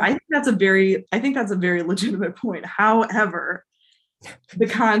 that's fair. I think that's a very legitimate point. However, the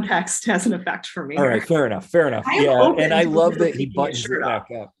context has an effect for me. All right, fair enough. Yeah, and I love that he buttons it back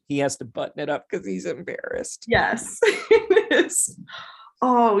up. He has to button it up because he's embarrassed. Yes, it is.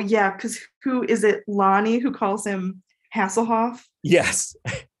 Oh yeah, because who is it? Lonnie who calls him Hasselhoff? Yes,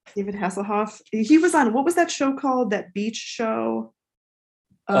 David Hasselhoff. He was on, what was that show called? That beach show?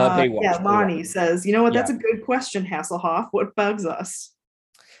 Yeah, Lonnie says, you know what? That's a good question, Hasselhoff. What bugs us?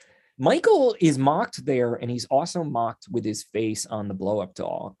 Michael is mocked there, and he's also mocked with his face on the blow-up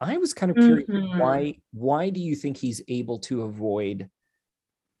doll. I was kind of curious, why do you think he's able to avoid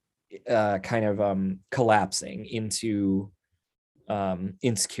kind of collapsing into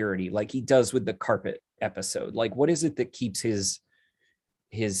insecurity like he does with the carpet episode? Like, what is it that keeps his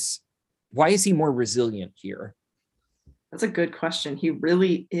why is he more resilient here? That's a good question. He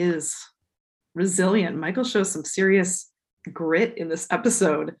really is resilient. Michael shows some serious grit in this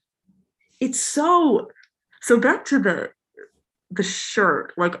episode. It's so back to the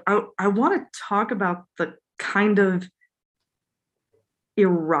shirt. Like I want to talk about the kind of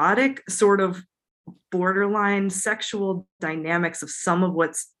erotic sort of borderline sexual dynamics of some of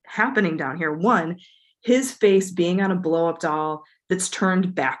what's happening down here. One, his face being on a blow-up doll that's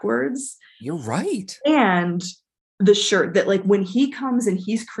turned backwards. You're right. And the shirt that, like, when he comes and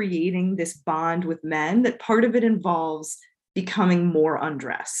he's creating this bond with men, that part of it involves becoming more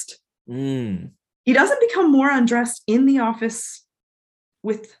undressed. He doesn't become more undressed in the office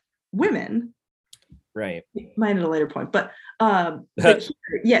with women. Right. Mine at a later point. But so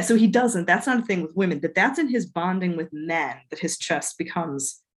he doesn't. That's not a thing with women, but that's in his bonding with men that his chest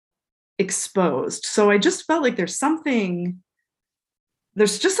becomes exposed. So I just felt like there's just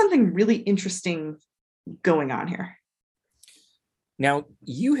something really interesting going on here. Now,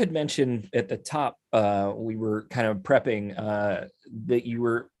 you had mentioned at the top, we were kind of prepping that you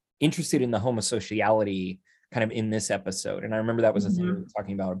were interested in the homosociality kind of in this episode. And I remember that was a thing we were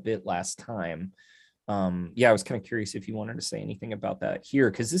talking about a bit last time. I was kind of curious if you wanted to say anything about that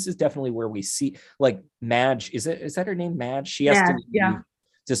here, because this is definitely where we see, like, Madge, is that her name, Madge? She has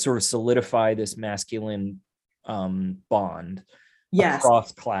to sort of solidify this masculine bond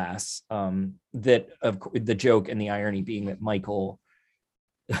across class, that of the joke and the irony being that Michael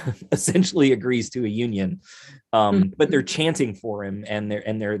essentially agrees to a union, but they're chanting for him, and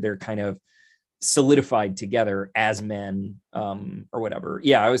they're kind of solidified together as men, or whatever.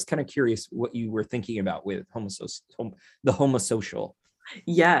 I was kind of curious what you were thinking about with the homosocial.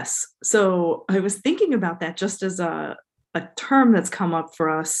 Yes, so I was thinking about that just as a term that's come up for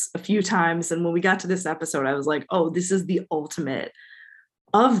us a few times, and when we got to this episode I was like, oh, this is the ultimate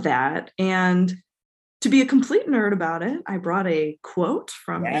of that. And to be a complete nerd about it, I brought a quote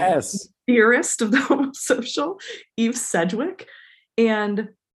from a theorist of the homosocial, Eve Sedgwick, and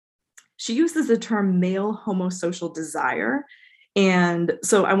she uses the term male homosocial desire. And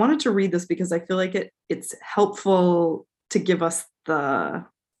so I wanted to read this because I feel like it's helpful to give us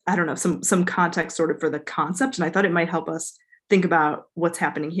some context sort of for the concept. And I thought it might help us think about what's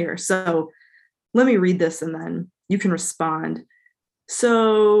happening here. So let me read this and then you can respond.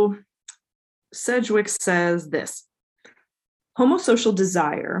 So Sedgwick says this: homosocial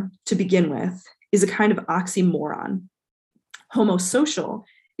desire, to begin with, is a kind of oxymoron. Homosocial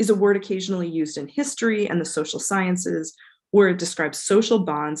is a word occasionally used in history and the social sciences, where it describes social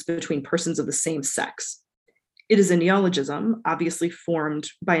bonds between persons of the same sex. It is a neologism, obviously formed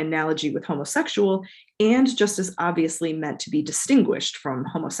by analogy with homosexual, and just as obviously meant to be distinguished from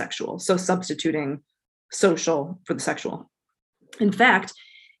homosexual, so substituting social for the sexual. In fact,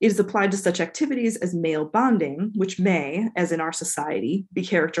 it is applied to such activities as male bonding, which may, as in our society, be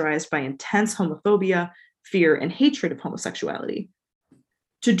characterized by intense homophobia, fear, and hatred of homosexuality.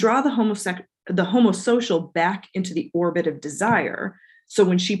 To draw the homosocial back into the orbit of desire, so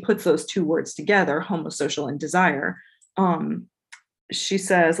when she puts those two words together, homosocial and desire, she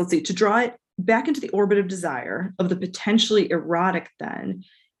says, let's see, to draw it back into the orbit of desire, of the potentially erotic then,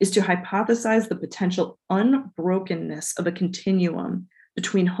 is to hypothesize the potential unbrokenness of a continuum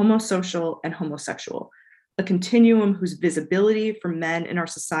between homosocial and homosexual, a continuum whose visibility for men in our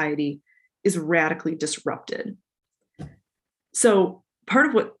society is radically disrupted. So part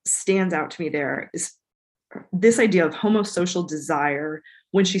of what stands out to me there is this idea of homosocial desire,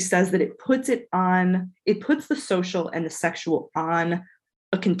 when she says that it puts the social and the sexual on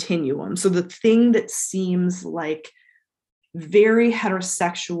a continuum. So the thing that seems like very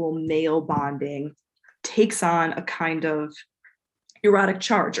heterosexual male bonding takes on a kind of erotic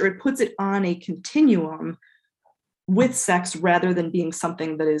charge, or it puts it on a continuum with sex rather than being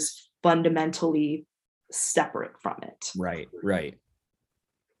something that is fundamentally separate from it. Right.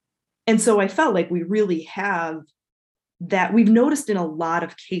 And so I felt like we really have that. We've noticed in a lot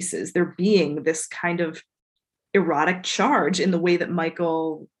of cases there being this kind of erotic charge in the way that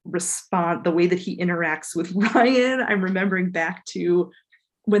Michael the way that he interacts with Ryan. I'm remembering back to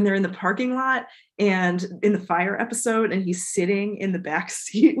when they're in the parking lot and in the fire episode, and he's sitting in the back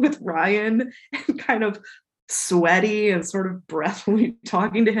seat with Ryan and kind of sweaty and sort of breathily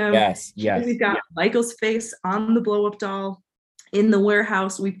talking to him. Yes. We've got Michael's face on the blow-up doll in the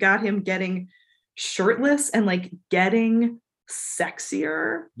warehouse. We've got him getting shirtless and like getting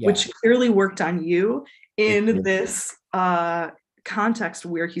sexier, which clearly worked on you in this context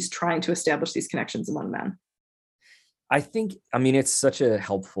where he's trying to establish these connections among men. I mean, it's such a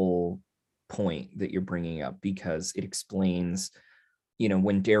helpful point that you're bringing up, because it explains,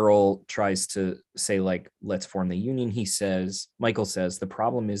 when Daryl tries to say, like, let's form the union, Michael says, the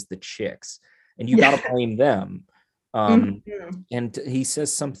problem is the chicks, and you got to blame them. And he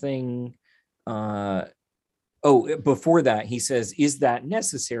says something, before that, he says, is that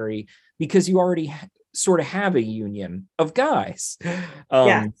necessary? Because you already sort of have a union of guys.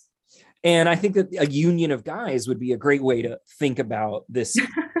 And I think that a union of guys would be a great way to think about this,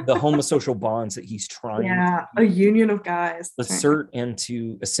 the homosocial bonds that he's trying a union of guys assert and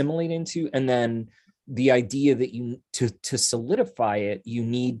to assimilate into. And then the idea that to solidify it, you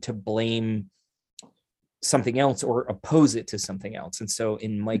need to blame something else or oppose it to something else. And so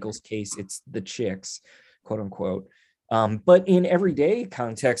in Michael's case, it's the chicks, quote unquote. But in everyday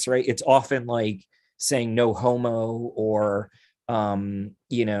context, right, it's often like saying no homo, or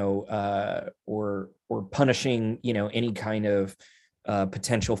or punishing, any kind of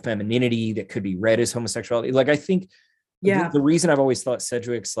potential femininity that could be read as homosexuality. Like, I think the reason I've always thought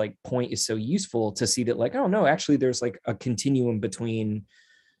Sedgwick's like point is so useful, to see that, like, oh no, actually there's like a continuum between,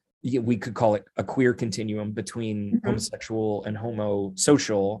 we could call it a queer continuum between homosexual and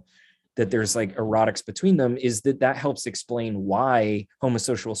homosocial, that there's like erotics between them, is that helps explain why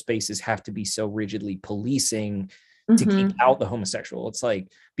homosocial spaces have to be so rigidly policing to keep out the homosexual. It's like,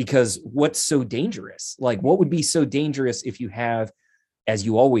 because what's so dangerous? Like, what would be so dangerous if you have, as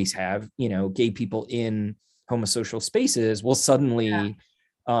you always have, gay people in homosocial spaces? Well, suddenly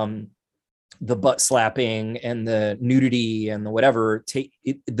the butt slapping and the nudity and the whatever,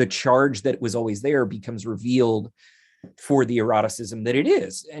 the charge that was always there becomes revealed for the eroticism that it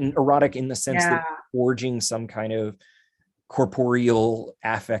is, and erotic in the sense that forging some kind of corporeal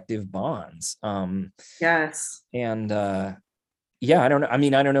affective bonds. And I don't know. I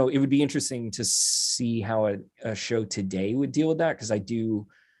mean, I don't know. It would be interesting to see how a show today would deal with that, because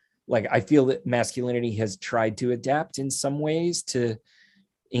I feel that masculinity has tried to adapt in some ways to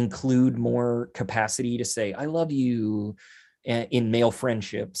include more capacity to say I love you in male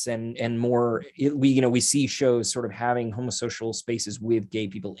friendships, and more, we see shows sort of having homosocial spaces with gay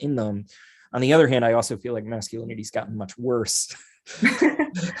people in them. On the other hand, I also feel like masculinity's gotten much worse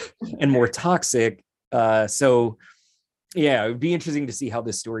and more toxic. So it would be interesting to see how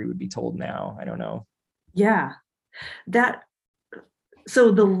this story would be told now. I don't know.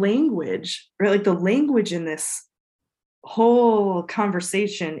 So the language, right? Like the language in this whole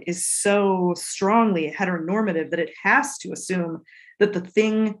conversation is so strongly heteronormative that it has to assume that the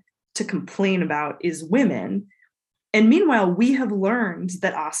thing to complain about is women. And meanwhile, we have learned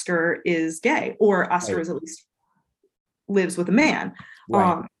that Oscar is gay, or Oscar Right. is at least lives with a man,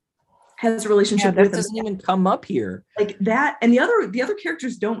 Right. has a Yeah, relationship that with a man. doesn't even come up here. Like that, and the other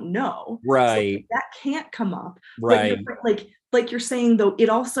characters don't know. So Right. that can't come up. But you're Right. like you're saying though, it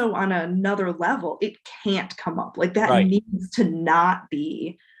also on another level, it can't come up. Like that Right. needs to not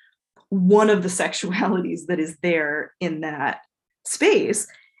be one of the sexualities that is there in that space.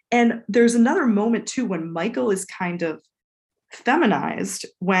 And there's another moment too when Michael is kind of feminized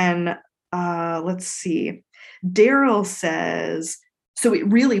when let's see, Daryl says, so it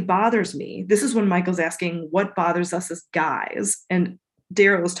really bothers me. This is when Michael's asking what bothers us as guys, and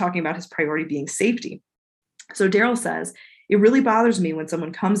Daryl is talking about his priority being safety. So Daryl says, it really bothers me when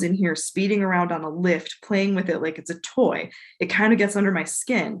someone comes in here speeding around on a lift, playing with it like it's a toy. It kind of gets under my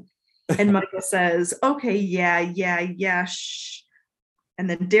skin. And Michael says, okay, yeah, shh. And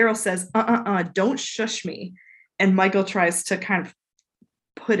then Daryl says, don't shush me. And Michael tries to kind of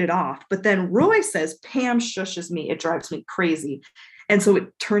put it off. But then Roy says, Pam shushes me. It drives me crazy. And so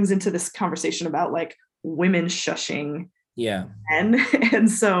it turns into this conversation about like women shushing Yeah. men. And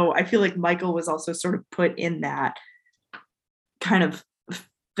so I feel like Michael was also sort of put in that kind of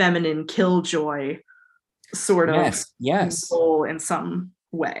feminine killjoy sort of Yes. role in some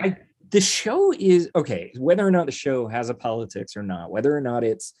way. The show is okay, whether or not the show has a politics or not, whether or not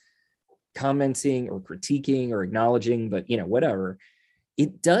it's commenting or critiquing or acknowledging, but whatever,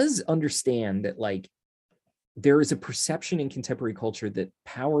 it does understand that like there is a perception in contemporary culture that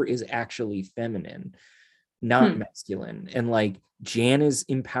power is actually feminine, not masculine. And like Jan is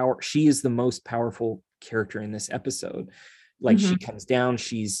empowered. She is the most powerful character in this episode. Like she comes down,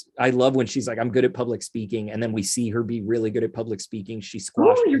 I love when she's like, I'm good at public speaking. And then we see her be really good at public speaking. She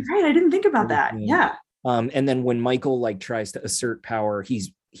squashes. Oh, you're right. I didn't think about that. everything. Yeah. And then when Michael like tries to assert power,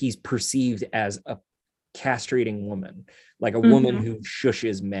 he's perceived as a castrating woman, like a woman who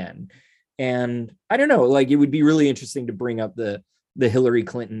shushes men. And I don't know, like it would be really interesting to bring up the Hillary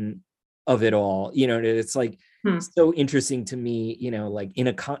Clinton of it all. It's like so interesting to me, like in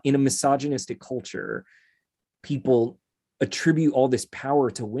a misogynistic culture, people attribute all this power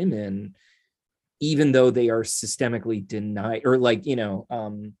to women, even though they are systemically denied or like, denied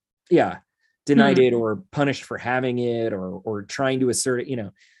it or punished for having it or trying to assert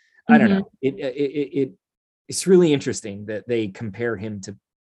it, I don't know. It's really interesting that they compare him to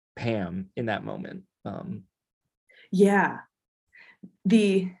Pam in that moment. Yeah.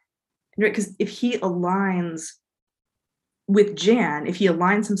 Because if he aligns with Jan, if he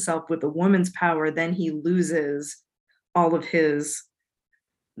aligns himself with a woman's power, then he loses all of his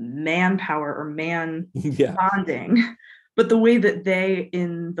manpower or man bonding. But the way that they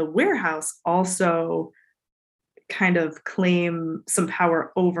in the warehouse also kind of claim some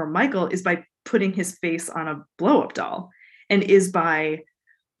power over Michael is by putting his face on a blow-up doll, and is by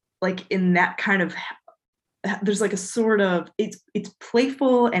like in that kind of, there's like a sort of, it's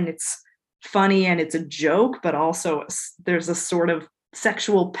playful and it's funny and it's a joke, but also there's a sort of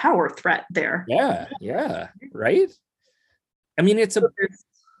sexual power threat there. Yeah, right. I mean, is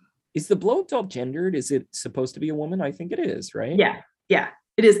the blow-up doll gendered? Is it supposed to be a woman? I think it is, right? Yeah,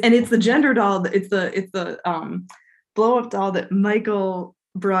 it is. And it's the gender doll. It's the blow-up doll that Michael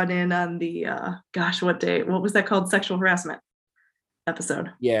brought in on the what was that called? Sexual harassment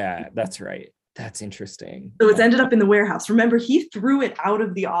episode. Yeah, that's right. That's interesting. So it's ended up in the warehouse. Remember, he threw it out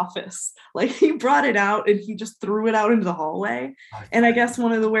of the office. Like he brought it out and he just threw it out into the hallway. And I guess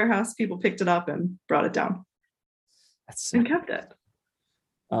one of the warehouse people picked it up and brought it down. And kept it.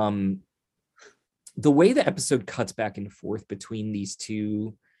 The way the episode cuts back and forth between these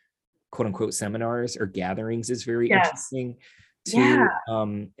two quote unquote seminars or gatherings is very interesting too.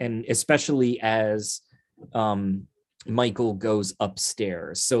 And especially as Michael goes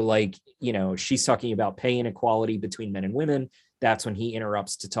upstairs. So like, she's talking about pay inequality between men and women. That's when he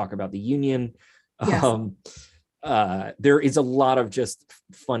interrupts to talk about the union. There is a lot of just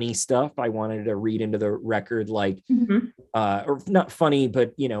funny stuff I wanted to read into the record, like or not funny,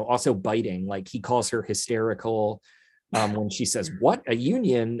 but also biting. Like he calls her hysterical when she says, "What, a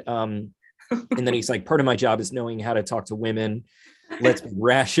union?" And then he's like, "Part of my job is knowing how to talk to women. Let's be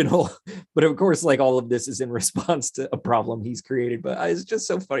rational." But of course, like all of this is in response to a problem he's created. But it's just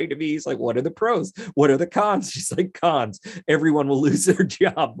so funny to me. He's like, "What are the pros? What are the cons?" She's like, "Cons. Everyone will lose their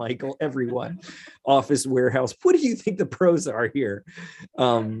job, Michael. Everyone. Office, warehouse. What do you think the pros are here?"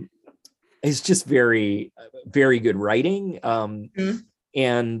 It's just very, very good writing.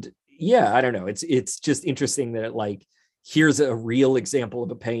 And yeah, I don't know. It's just interesting that like here's a real example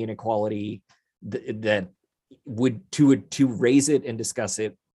of a pay inequality that would to raise it and discuss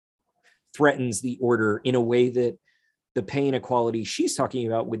it threatens the order in a way that the pay inequality she's talking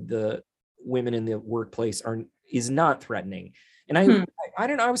about with the women in the workplace is not threatening. And I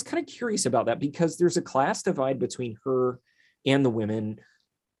don't know, I was kind of curious about that, because there's a class divide between her and the women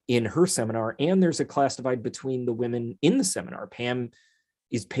in her seminar, and there's a class divide between the women in the seminar. Pam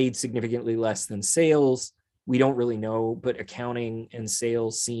is paid significantly less than sales. We don't really know, but accounting and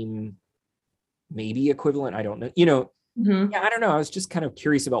sales seem maybe equivalent. I don't know. Yeah, I don't know. I was just kind of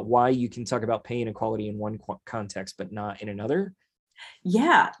curious about why you can talk about pay inequality in one context, but not in another.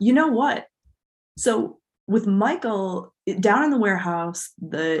 Yeah, you know what? So with Michael down in the warehouse,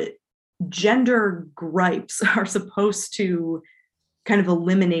 the gender gripes are supposed to kind of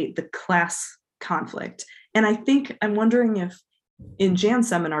eliminate the class conflict. And I'm wondering if in Jan's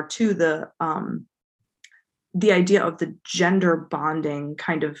seminar too, the idea of the gender bonding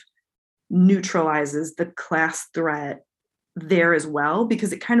kind of neutralizes the class threat there as well,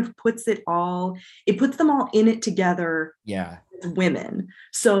 because it kind of puts them all in it together. Yeah. Women.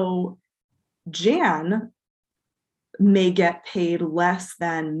 So Jan may get paid less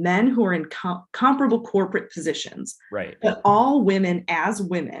than men who are in comparable corporate positions. Right. But all women as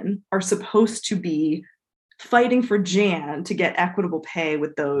women are supposed to be fighting for Jan to get equitable pay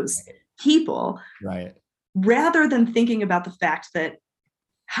with those people. Right. Rather than thinking about the fact that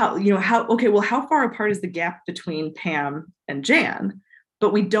how far apart is the gap between Pam and Jan?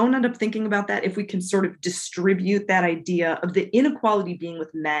 But we don't end up thinking about that if we can sort of distribute that idea of the inequality being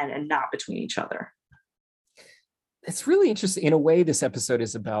with men and not between each other. It's really interesting. In a way, this episode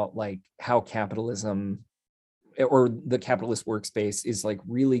is about like how capitalism or the capitalist workspace is like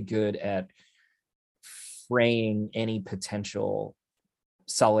really good at fraying any potential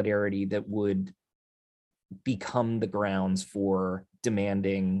solidarity that would become the grounds for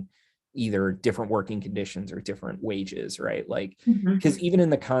demanding either different working conditions or different wages, right? Like, because even in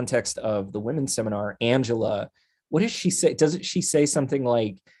the context of the women's seminar, Angela, what does she say? Doesn't she say something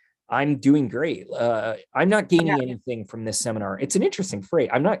like, I'm doing great. I'm not gaining anything from this seminar. It's an interesting phrase.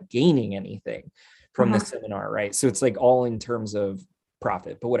 I'm not gaining anything from this seminar, right? So it's like all in terms of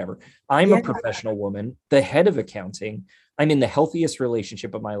profit, but whatever. I'm a professional woman, the head of accounting. I'm in the healthiest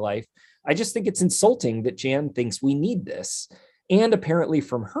relationship of my life. I just think it's insulting that Jan thinks we need this. And apparently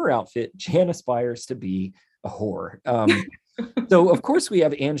from her outfit, Jan aspires to be a whore. So of course we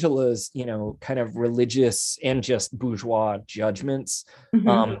have Angela's, kind of religious and just bourgeois judgments.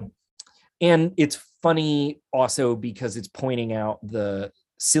 And it's funny also because it's pointing out the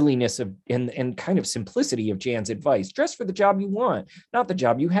silliness of and kind of simplicity of Jan's advice. Dress for the job you want, not the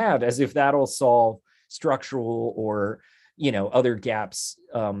job you have, as if that'll solve structural or, other gaps.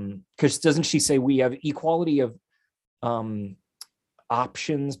 Because doesn't she say we have equality of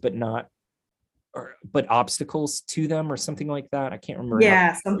options, but obstacles to them or something like that? I can't remember.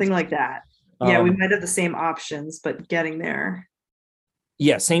 Yeah, something like that. Yeah, we might have the same options, but getting there.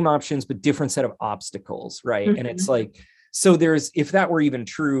 Yeah, same options, but different set of obstacles, right? And it's like, so if that were even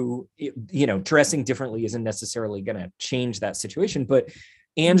true, dressing differently isn't necessarily going to change that situation. But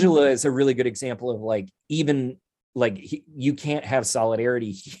Angela is a really good example of like, even like you can't have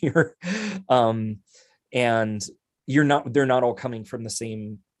solidarity here. And they're not all coming from the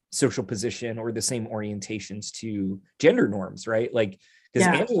same social position or the same orientations to gender norms, right? Like, because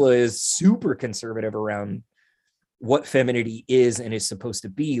Angela is super conservative around what femininity is and is supposed to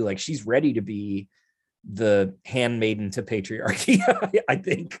be. Like, she's ready to be the handmaiden to patriarchy. I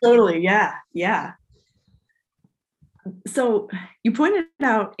think totally. Yeah. So you pointed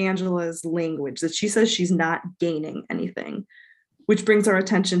out Angela's language, that she says she's not gaining anything, which brings our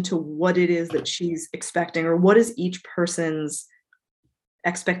attention to what it is that she's expecting, or what is each person's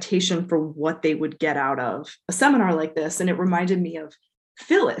expectation for what they would get out of a seminar like this. And it reminded me of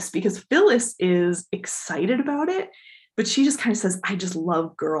Phyllis, because Phyllis is excited about it, but she just kind of says, I just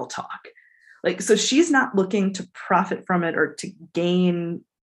love girl talk. Like, so she's not looking to profit from it or to gain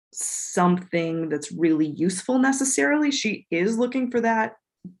something that's really useful necessarily. She is looking for that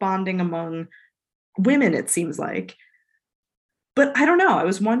bonding among women, it seems like. But I don't know. I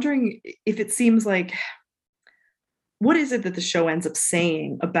was wondering if it seems like, what is it that the show ends up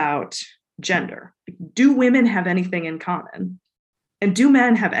saying about gender? Do women have anything in common? And do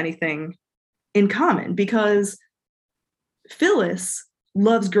men have anything in common? Because Phyllis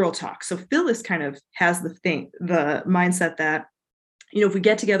loves girl talk. So Phyllis kind of has the mindset that, if we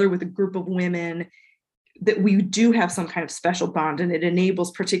get together with a group of women, that we do have some kind of special bond, and it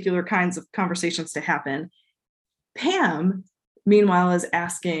enables particular kinds of conversations to happen. Pam, meanwhile, is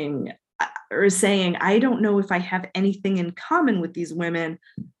asking, or is saying, I don't know if I have anything in common with these women.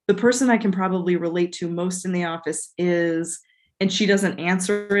 The person I can probably relate to most in the office is, and she doesn't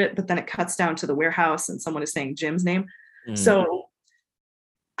answer it, but then it cuts down to the warehouse and someone is saying Jim's name. Mm. So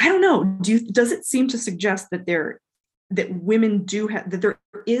I don't know. Does it seem to suggest that women do have, that there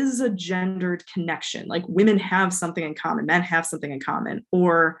is a gendered connection, like women have something in common, men have something in common,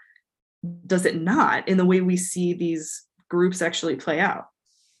 or does it not in the way we see these groups actually play out?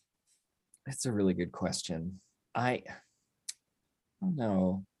 That's a really good question. I don't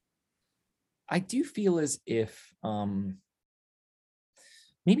know. I do feel as if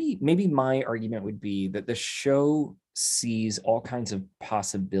maybe my argument would be that the show sees all kinds of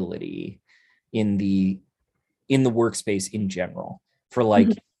possibility in the workspace in general for like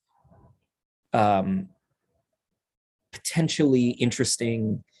um potentially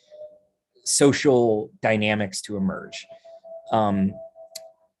interesting social dynamics to emerge. Um,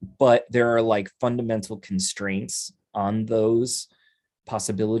 but there are like fundamental constraints on those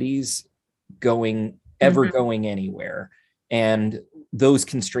possibilities going anywhere. And those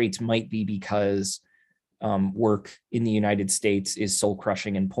constraints might be because work in the United States is soul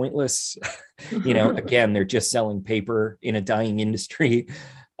crushing and pointless. Again, they're just selling paper in a dying industry.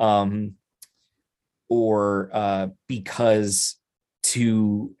 Or because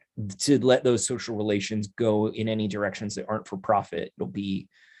to let those social relations go in any directions that aren't for profit, it'll be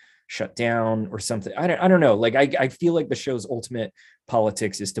shut down or something. I don't know. Like I feel like the show's ultimate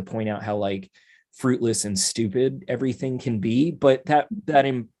politics is to point out how like fruitless and stupid everything can be, but that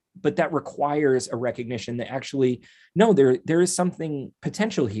requires a recognition that actually no, there is something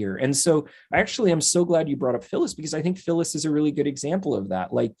potential here. And so actually I'm so glad you brought up Phyllis, because I think Phyllis is a really good example of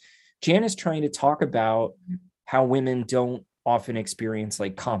that. Like Jan is trying to talk about how women don't often experience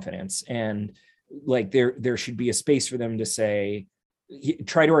like confidence, and like there should be a space for them to say,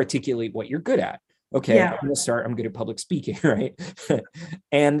 try to articulate what you're good at. Okay, I'm going to start. I'm good at public speaking, right?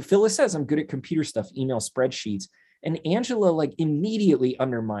 And Phyllis says, I'm good at computer stuff, email, spreadsheets. And Angela like immediately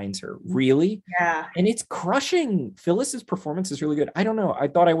undermines her. Really? Yeah. And it's crushing. Phyllis's performance is really good. I don't know. I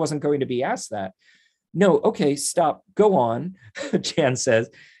thought I wasn't going to be asked that. No, okay, stop. Go on. Jan says,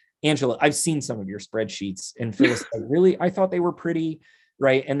 Angela, I've seen some of your spreadsheets. And Phyllis like, really? I thought they were pretty,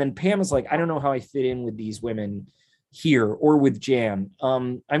 right? And then Pam is like, I don't know how I fit in with these women here or with Jan.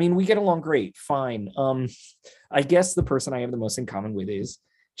 I mean, we get along great, fine. I guess the person I have the most in common with is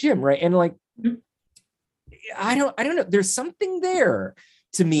Jim, right? And like, I don't know. There's something there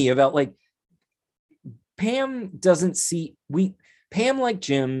to me about like Pam doesn't see Pam, like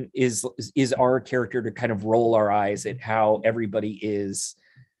Jim, is our character to kind of roll our eyes at how everybody is,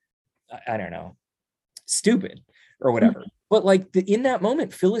 I don't know, stupid or whatever. But like in that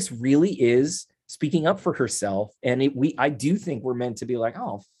moment, Phyllis really is speaking up for herself. And I do think we're meant to be like,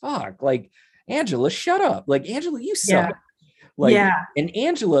 oh, fuck, like Angela, shut up. Like Angela, you suck. And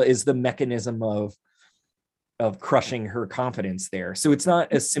Angela is the mechanism of crushing her confidence there. So it's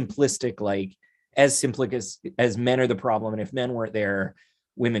not as simplistic, like as simplistic as men are the problem. And if men weren't there,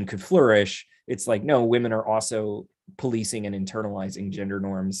 women could flourish. It's like, no, women are also policing and internalizing gender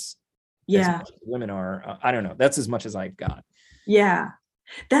norms as much as women are. I don't know. That's as much as I've got. Yeah.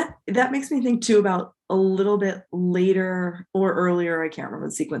 That makes me think too about a little bit later or earlier, I can't remember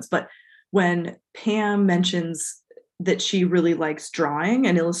the sequence, but when Pam mentions that she really likes drawing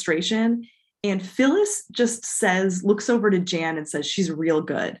and illustration, and Phyllis just looks over to Jan and says she's real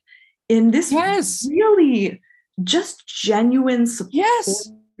good in this really just genuine,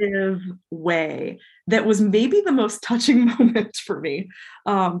 supportive way. That was maybe the most touching moment for me.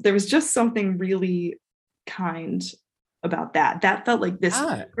 There was just something really kind about that. That felt like this.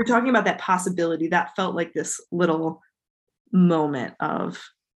 We're talking about that possibility. That felt like this little moment of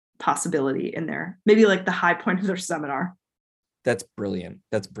possibility in there. Maybe like the high point of their seminar. That's brilliant.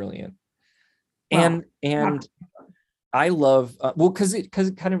 Wow. And I love because it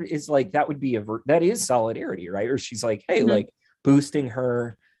kind of is like that would be that is solidarity, right? Or she's like, hey, like boosting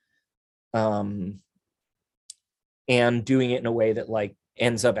her, and doing it in a way that like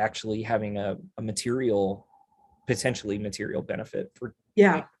ends up actually having a potentially material benefit for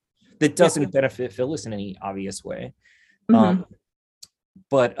that doesn't benefit Phyllis in any obvious way.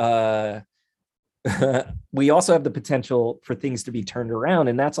 But we also have the potential for things to be turned around,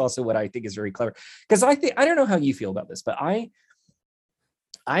 and that's also what I think is very clever. Because I don't know how you feel about this, but I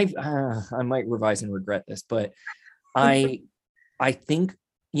might revise and regret this, but I think,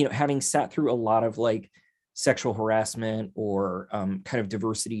 having sat through a lot of like sexual harassment or kind of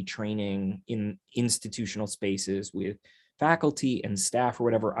diversity training in institutional spaces with faculty and staff or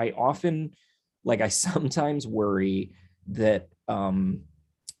whatever, I sometimes worry that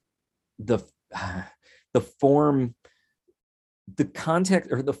the the form, the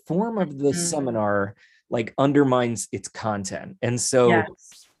context or the form of the seminar like undermines its content. And so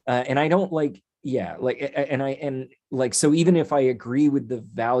Yes. and I don't like, yeah, like, and like, so even if I agree with the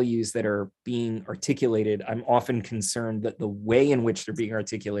values that are being articulated, I'm often concerned that the way in which they're being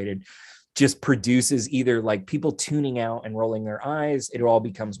articulated just produces either like people tuning out and rolling their eyes, it all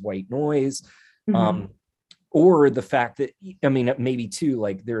becomes white noise, Mhm. or the fact that, I mean, maybe too,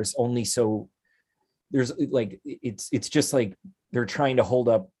 like there's like, it's just like they're trying to hold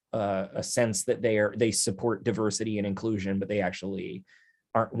up a sense that they support diversity and inclusion, but they actually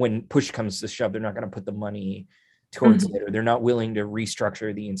aren't. When push comes to shove, they're not going to put the money towards Mhm. it, or they're not willing to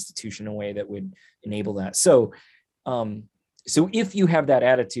restructure the institution in a way that would enable that. So so if you have that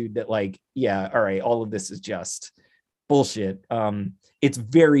attitude that like, yeah, all right, all of this is just bullshit, it's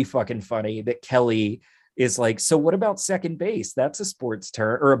very fucking funny that Kelly is like, so what about second base? That's a sports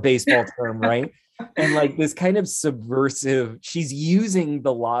term or a baseball term, right? And like this kind of subversive, she's using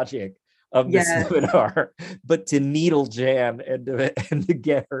the logic of the Yes. seminar, but to needle Jan and to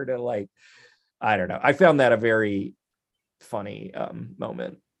get her to like, I don't know. I found that a very funny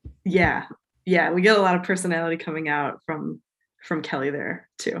moment. Yeah. Yeah. We get a lot of personality coming out from Kelly there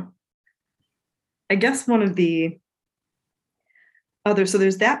too. I guess one of the other, so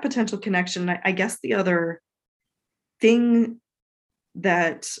there's that potential connection. I guess the other thing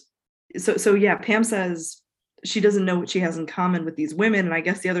that, so yeah, Pam says she doesn't know what she has in common with these women. And I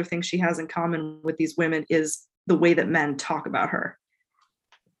guess the other thing she has in common with these women is the way that men talk about her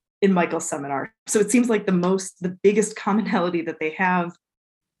in Michael's seminar. So it seems like the biggest commonality that they have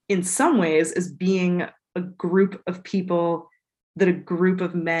in some ways is being a group of people that a group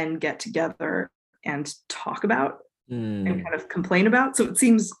of men get together and talk about and kind of complain about. So it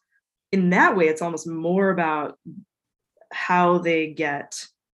seems in that way, it's almost more about how they get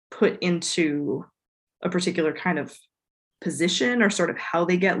put into a particular kind of position, or sort of how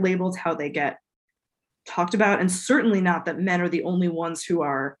they get labeled, how they get talked about. And certainly not that men are the only ones who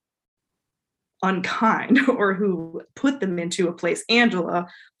are unkind or who put them into a place. Angela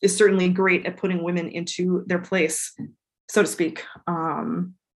is certainly great at putting women into their place, so to speak.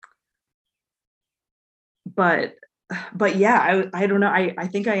 But yeah, I don't know. I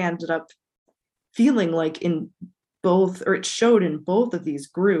think I ended up feeling like in both, or it showed in both of these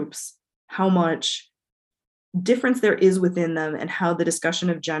groups, how much difference there is within them and how the discussion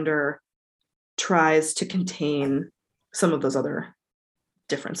of gender tries to contain some of those other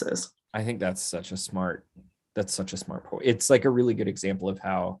differences. I think that's such a smart point. It's like a really good example of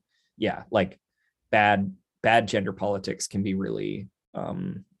how, yeah, like bad gender politics can be really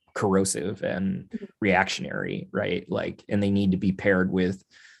corrosive and reactionary, right? Like, and they need to be paired with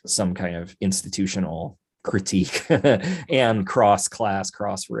some kind of institutional critique and cross class,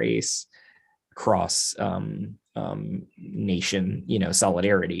 cross race, cross nation,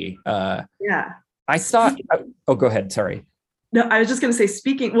 solidarity. Yeah. I thought, Speaking, oh, go ahead. Sorry. no, I was just going to say,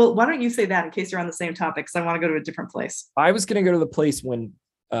 speaking, well, why don't you say that in case you're on the same topic? Because I want to go to a different place. I was going to go to the place when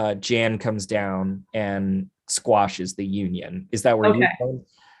Jan comes down and squashes the union. Is that where Okay. you're going?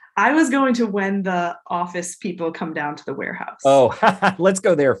 I was going to when the office people come down to the warehouse. Oh, let's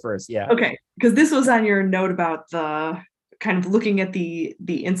go there first. Yeah. Okay. Because this was on your note about the kind of looking at the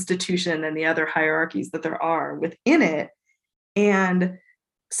institution and the other hierarchies that there are within it. And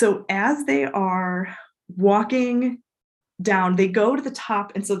so as they are walking down, they go to the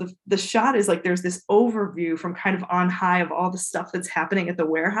top. And so the shot is like there's this overview from kind of on high of all the stuff that's happening at the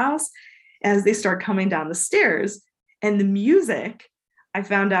warehouse as they start coming down the stairs. And the music, I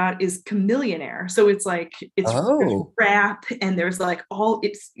found out, is Chameleonaire. So it's like there's rap, and there's like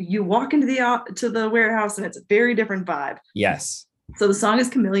it's you walk into the warehouse and it's a very different vibe. Yes. So the song is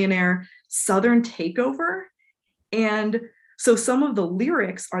Chameleonaire, Southern Takeover. And so some of the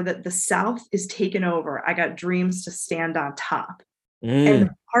lyrics are that the South is taken over. I got dreams to stand on top. And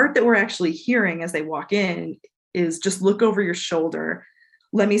the part that we're actually hearing as they walk in is just look over your shoulder.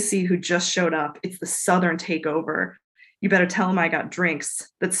 Let me see who just showed up. It's the Southern takeover. You better tell them I got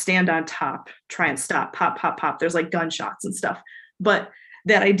drinks that stand on top. Try and stop. Pop, pop, pop. There's like gunshots and stuff. But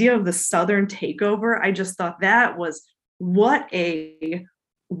that idea of the Southern takeover, I just thought that was what a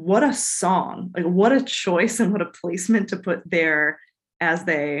song, like what a choice and what a placement to put there as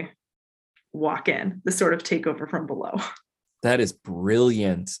they walk in, the sort of takeover from below. That is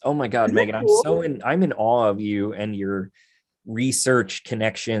brilliant. Oh my God, Isn't that Megan, cool? I'm in awe of you and your research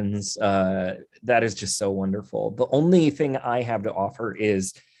connections. That is just so wonderful. The only thing I have to offer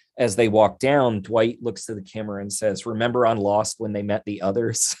is as they walk down, Dwight looks to the camera and says, "Remember on Lost when they met the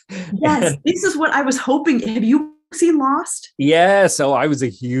others?" Yes, And this is what I was hoping. Have you seen Lost? Yeah, so I was a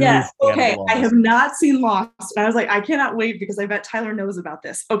huge Yes. fan of Okay. I have Lost. not seen Lost. And I was like, I cannot wait because I bet Tyler knows about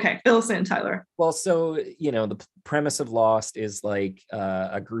this. Okay. Fill us in, Tyler. Well, so the premise of Lost is like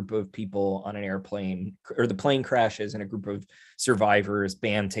a group of people on an airplane, or the plane crashes, and a group of survivors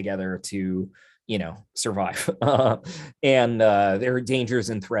band together to survive. And there are dangers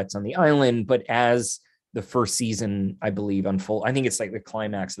and threats on the island, but as the first season, I believe, unfold, I think it's like the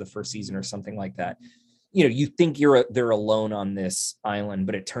climax of the first season or something like that. You think they're alone on this island,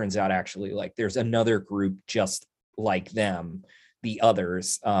 but it turns out actually like there's another group just like them, the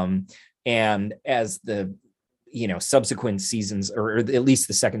others. And as the subsequent seasons, or at least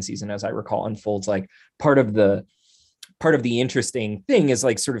the second season, as I recall, unfolds, like part of the interesting thing is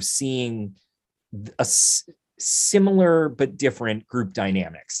like sort of seeing a similar but different group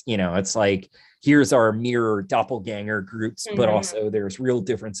dynamics. It's like, here's our mirror doppelganger groups, but also there's real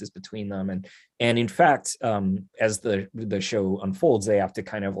differences between them. And in fact, as the show unfolds, they have to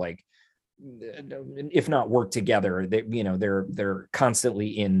kind of like, if not work together, they're constantly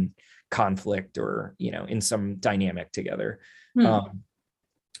in conflict, or in some dynamic together.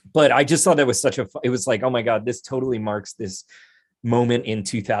 But I just thought that was it was like, oh my God, this totally marks this moment in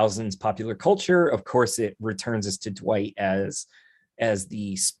 2000s popular culture. Of course, it returns us to Dwight as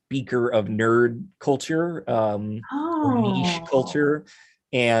the speaker of nerd culture, or niche culture.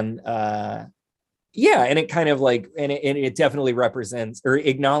 And yeah, and it kind of like, and it definitely represents or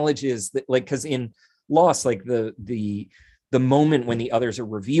acknowledges that, like, because in Lost, like the moment when the others are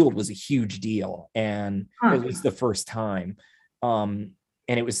revealed was a huge deal, and at least the first time. And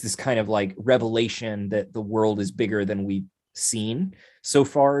it was this kind of like revelation that the world is bigger than we've seen so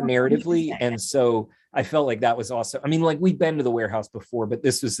far narratively. And so I felt like that was also, I mean, like, we've been to the warehouse before, but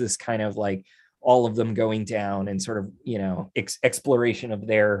this was this kind of like all of them going down and sort of, exploration of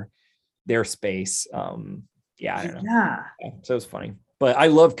their space. Yeah, I don't know. Yeah. So it's funny. But I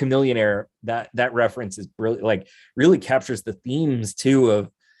love Chameleonaire. That reference is brilliant, like really captures the themes too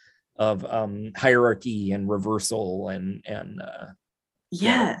of hierarchy and reversal and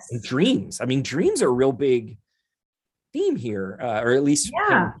yes, and dreams. I mean, dreams are a real big theme here, or at least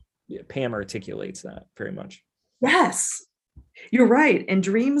Pam articulates that very much. Yes, you're right. And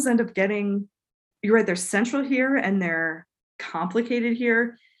dreams end up getting, you're right, they're central here and they're complicated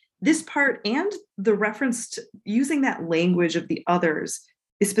here. This part and the reference to using that language of the others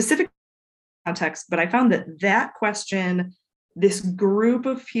is specific context, but I found that question, this group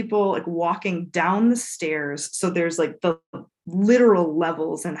of people like walking down the stairs, so there's like the literal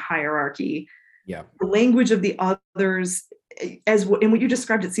levels and hierarchy. Yeah. The language of the others, as in what you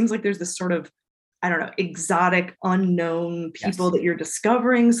described, it seems like there's this sort of, I don't know, exotic, unknown people that you're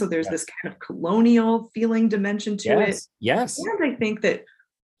discovering. So there's this kind of colonial feeling dimension to it. Yes. And I think that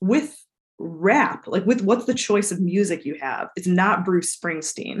with rap, like with what's the choice of music you have, it's not Bruce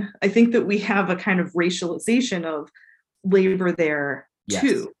Springsteen. I think that we have a kind of racialization of labor there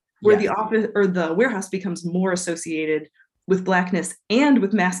too, where the office or the warehouse becomes more associated with Blackness and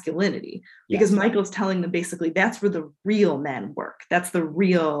with masculinity, because Michael's telling them basically that's where the real men work. That's the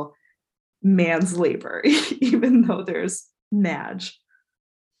real man's labor, even though there's Madge.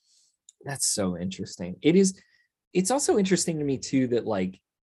 That's so interesting. It's also interesting to me too that like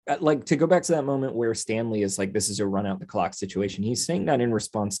to go back to that moment where Stanley is like, this is a run out the clock situation. He's saying that in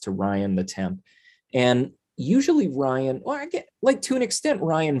response to Ryan the temp. And usually Ryan, well, I get like to an extent,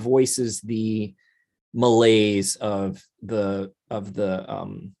 Ryan voices the malaise of the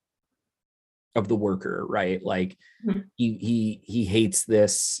worker, right? Like he hates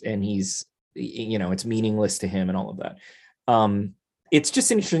this, and he's, it's meaningless to him and all of that. It's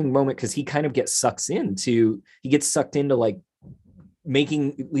just an interesting moment because he kind of gets sucked into like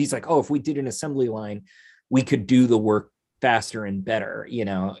he's like, oh, if we did an assembly line, we could do the work faster and better,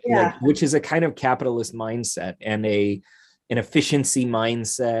 like, which is a kind of capitalist mindset and an efficiency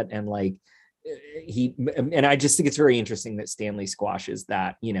mindset. And like, and I just think it's very interesting that Stanley squashes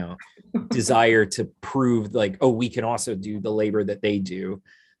that, desire to prove like, oh, we can also do the labor that they do.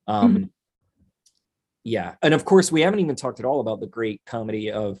 Yeah. And of course, we haven't even talked at all about the great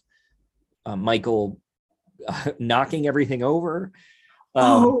comedy of Michael knocking everything over.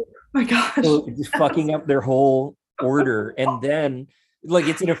 Oh my gosh. Fucking up their whole order. And then like,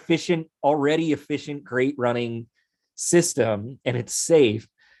 it's an already efficient, great running system, and it's safe.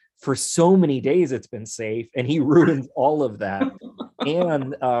 For so many days it's been safe, and he ruins all of that.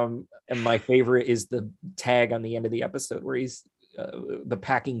 And my favorite is the tag on the end of the episode where he's the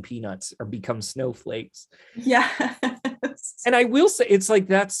packing peanuts or become snowflakes. Yes. And I will say, it's like,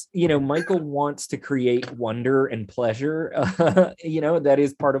 that's, Michael wants to create wonder and pleasure. That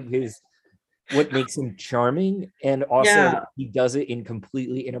is part of his what makes him charming, and also Yeah. he does it in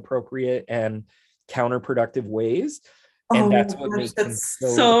completely inappropriate and counterproductive ways, Oh and that's my what gosh, makes him that's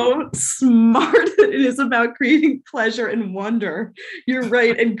so so smart. It is about creating pleasure and wonder. You're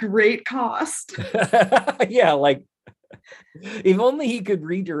right, and great cost. yeah, like if only he could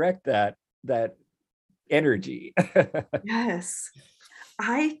redirect that energy. Yes.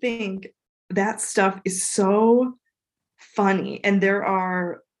 I think that stuff is so funny, and there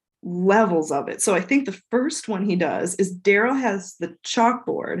are levels of it. So I think the first one he does is Daryl has the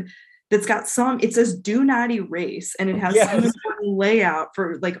chalkboard that's got some, it says do not erase, and it has some Yes. important layout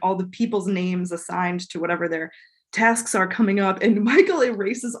for like all the people's names assigned to whatever their tasks are coming up. And Michael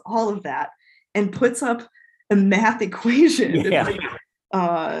erases all of that and puts up a math equation. It's Yeah. like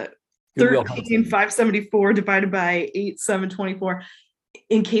uh Goodwill 13 Hunting. 574 divided by 8 724,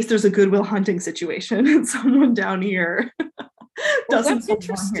 in case there's a Goodwill Hunting situation and someone down here Oh, doesn't that's belong here.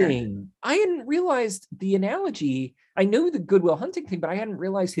 interesting. I hadn't realized the analogy. I know the Goodwill Hunting thing, but I hadn't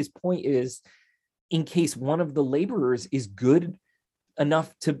realized his point is in case one of the laborers is good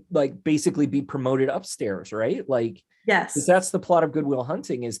enough to like basically be promoted upstairs, right? Like, because Yes. that's the plot of Goodwill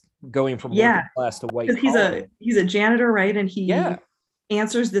Hunting, is going from Yeah. working class to white Because he's collar. a janitor, right? And Yeah. he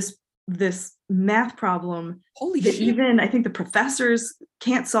answers this math problem Holy that shit. even I think the professors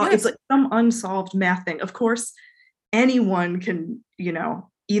can't solve. It's Yes. like some unsolved math thing. Of course, anyone can,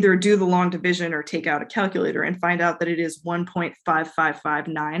 either do the long division or take out a calculator and find out that it is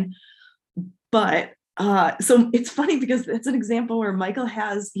 1.5559. But so it's funny because it's an example where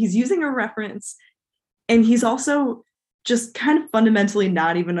he's using a reference, and he's also just kind of fundamentally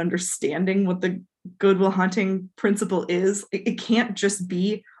not even understanding what the Goodwill Hunting principle is. It can't just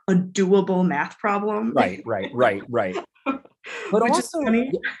be a doable math problem. Right, right, right, right. But Which is also,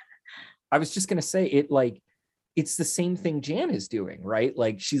 funny. I was just gonna say it, like it's the same thing Jan is doing, right?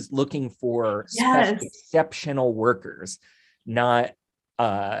 Like she's looking for special Yes. exceptional workers, not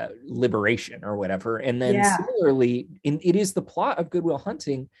liberation or whatever. And then Yeah. similarly, it is the plot of Goodwill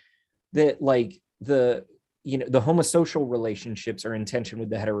Hunting that like the homosocial relationships are in tension with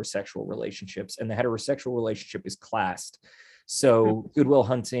the heterosexual relationships, and the heterosexual relationship is classed. So Goodwill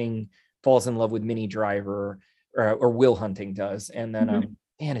Hunting falls in love with Minnie Driver, or Will Hunting does, and then Mhm.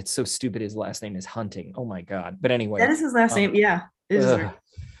 man, it's so stupid. His last name is Hunting. Oh my god. But anyway, That is his last um, name. Yeah. It is very. ugh,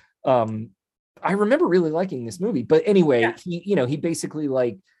 um, I remember really liking this movie. But Yeah. anyway, he basically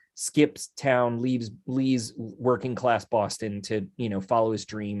like skips town, leaves working class Boston to follow his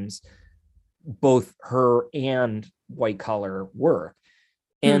dreams, both her and white collar work.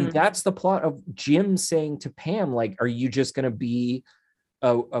 And Hmm. that's the plot of Jim saying to Pam, like, are you just going to be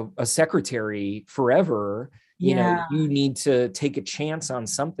a secretary forever? Yeah. You need to take a chance on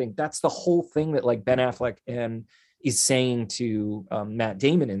something. That's the whole thing that like Ben Affleck and is saying to Matt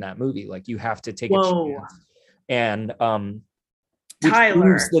Damon in that movie. Like, you have to take a Whoa. chance. And which proves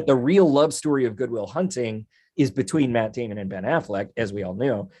Tyler. that the real love story of Goodwill Hunting is between Matt Damon and Ben Affleck, as we all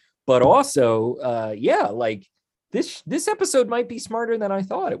know. But also, yeah, like this episode might be smarter than I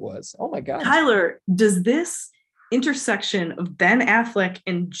thought it was. Oh my gosh. Tyler, does this intersection of Ben Affleck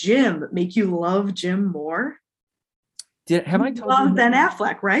and Jim make you love Jim more? Have I You told love you? Ben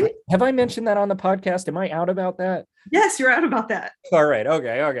Affleck, right? Have I mentioned that on the podcast? Am I out about that? Yes, you're out about that. All right.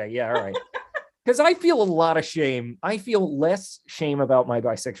 Okay. Okay. Yeah. All right. Because I feel a lot of shame. I feel less shame about my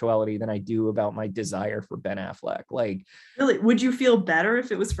bisexuality than I do about my desire for Ben Affleck. Like, Really, would you feel better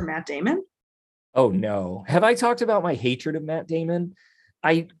if it was for Matt Damon? oh no. Have I talked about my hatred of Matt Damon?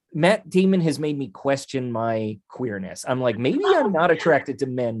 Matt Damon has made me question my queerness. I'm like, maybe I'm not attracted to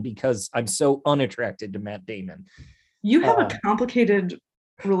men because I'm so unattracted to Matt Damon. You have a Uh, complicated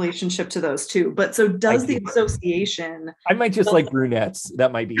relationship to those two, but so I does the do. association, I might just like brunettes.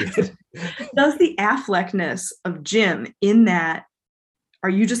 That might be it. does the Affleckness of Jim in that, are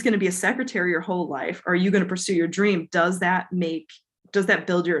you just going to be a secretary your whole life? Or are you going to pursue your dream? Does that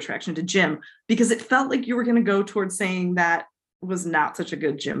build your attraction to Jim? Because it felt like you were going to go towards saying that was not such a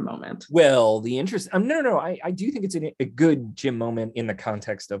good Jim moment. Well, the interest, no, I do think it's a good Jim moment in the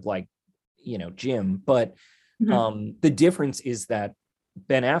context of like, Jim, but Mhm. the difference is that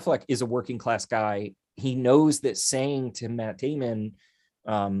Ben Affleck is a working class guy. He knows that saying to Matt Damon,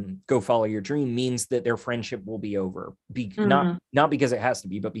 go follow your dream, means that their friendship will be over. Mm. Not because it has to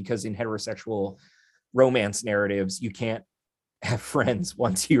be, but because in heterosexual romance narratives, you can't have friends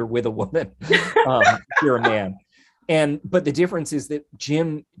once you're with a woman. You're a man. But the difference is that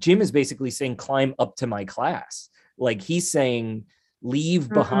Jim is basically saying, climb up to my class. Like, he's saying, leave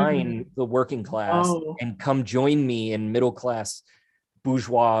Mm. behind the working class Oh. and come join me in middle class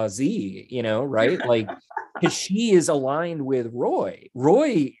bourgeoisie, right? Like, because she is aligned with Roy.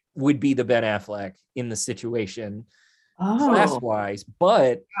 Roy would be the Ben Affleck in the situation, class Oh, wise.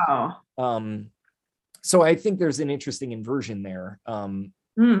 But wow. so I think there's an interesting inversion there.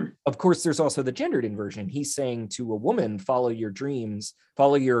 Hmm. Of course, there's also the gendered inversion. He's saying to a woman, follow your dreams,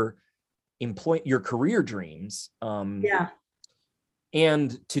 follow your career dreams. Yeah.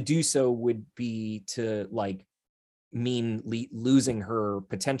 And to do so would be to like mean losing her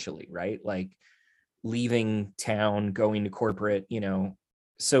potentially, right? Like leaving town, going to corporate,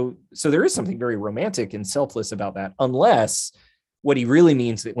 so there is something very romantic and selfless about that, unless what he really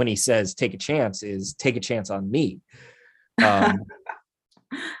means that when he says take a chance is take a chance on me. um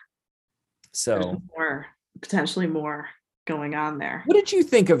There's so more, potentially more going on there. what did you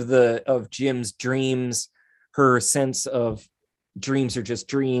think of Jim's dreams, her sense of dreams are just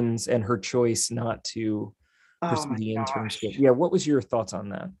dreams, and her choice not to Oh pursue my the internship? gosh. Yeah, what was your thoughts on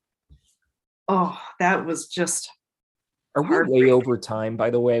that? Oh, that was just Are we way heartbreaking. over time, by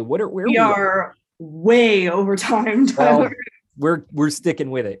the way? Where are We we at? are way over time, Tyler. Well, we're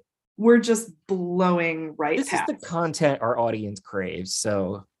sticking with it. We're just blowing right This is past. the content our audience craves.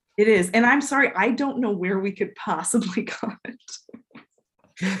 So It is. And I'm sorry, I don't know where we could possibly cut.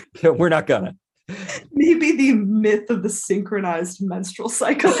 we're not gonna. Maybe the myth of the synchronized menstrual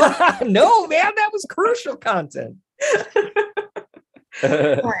cycle. No, man, that was crucial content.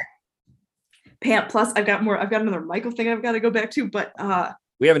 Pam, plus I've got more, I've got another Michael thing I've got to go back to, but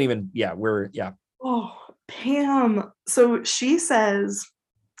We haven't even, yeah, we're, yeah. oh, Pam. So she says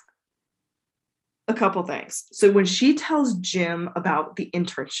a couple things. So when she tells Jim about the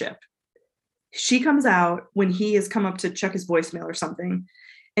internship, she comes out when he has come up to check his voicemail or something,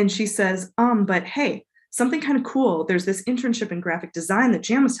 and she says, but hey, something kind of cool. There's this internship in graphic design that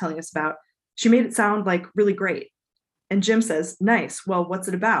Jim was telling us about. She made it sound like really great. And Jim says, nice. Well, what's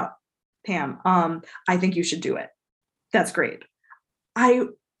it about? Pam, I think you should do it. That's great. I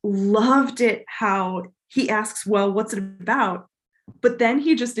loved it how he asks, well, what's it about? But then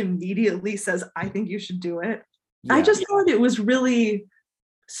he just immediately says, I think you should do it. Yeah. I just thought it was really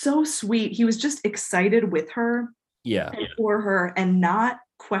so sweet. He was just excited with her, yeah, and for her, and not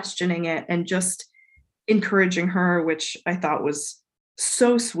questioning it and just encouraging her, which I thought was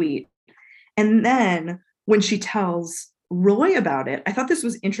so sweet. And then when she tells Roy about it, I thought this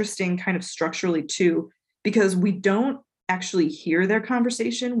was interesting kind of structurally too, because we don't actually hear their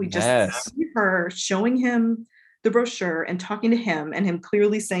conversation. We just see her showing him the brochure and talking to him, and him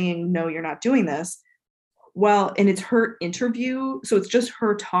clearly saying, no, you're not doing this. Well, and it's her interview, so it's just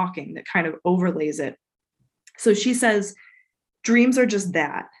her talking that kind of overlays it. So she says, dreams are just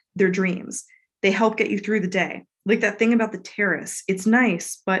that. They're dreams. They help get you through the day. Like that thing about the terrace. It's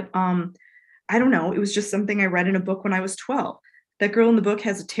nice, but I don't know. It was just something I read in a book when I was 12. That girl in the book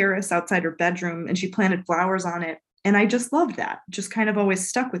has a terrace outside her bedroom and she planted flowers on it. And I just loved that. Just kind of always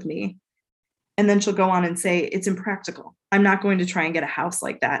stuck with me. And then she'll go on and say, it's impractical. I'm not going to try and get a house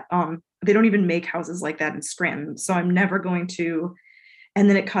like that. They don't even make houses like that in Scranton. So I'm never going to. And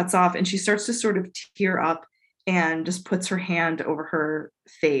then it cuts off and she starts to sort of tear up and just puts her hand over her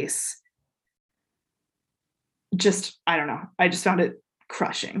face. Just, I don't know. I just found it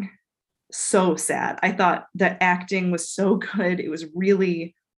crushing. So sad. I thought the acting was so good. It was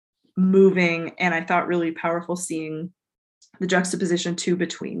really moving. And I thought really powerful seeing the juxtaposition too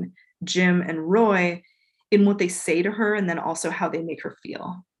between Jim and Roy in what they say to her and then also how they make her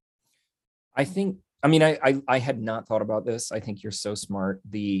feel. I think, I mean, I had not thought about this. I think you're so smart.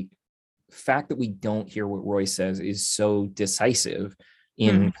 The fact that we don't hear what Roy says is so decisive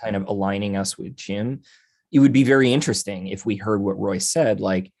in kind of aligning us with Jim. It would be very interesting if we heard what Roy said,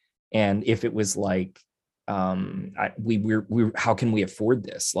 like, and if it was like, we're how can we afford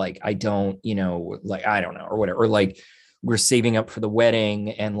this? Like, I don't, like, I don't know, or whatever, or like, we're saving up for the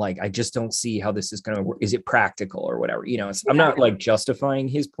wedding and like, I just don't see how this is going to work. Is it practical or whatever? I'm not like justifying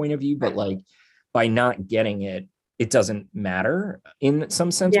his point of view, but like by not getting it, it doesn't matter in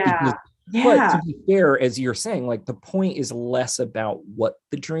some sense. Yeah. But to be fair, as you're saying, like the point is less about what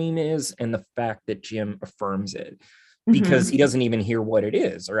the dream is and the fact that Jim affirms it because he doesn't even hear what it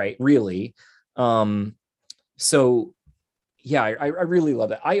is, right? Really. So yeah, I really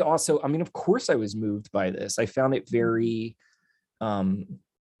love it. I also, I mean, of course I was moved by this. I found it very,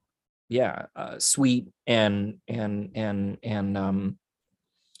 sweet and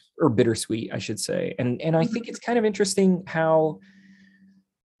or bittersweet, I should say. And I think it's kind of interesting how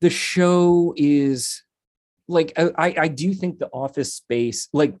the show is like, I do think the Office Space,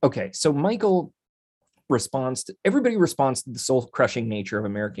 like, okay, so Michael everybody responds to the soul crushing nature of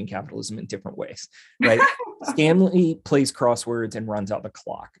American capitalism in different ways, right? Stanley plays crosswords and runs out the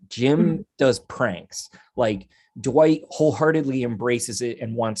clock. Jim does pranks. Like Dwight wholeheartedly embraces it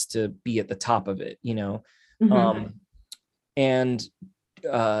and wants to be at the top of it, you know. Mm-hmm. um and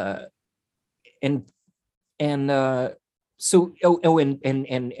uh and so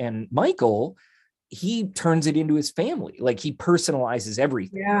and Michael, he turns it into his family. Like he personalizes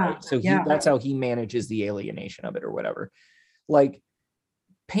everything, Yeah. right? So Yeah. that's how he manages the alienation of it or whatever. Like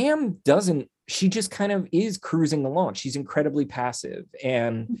Pam doesn't, she just kind of is cruising along. She's incredibly passive.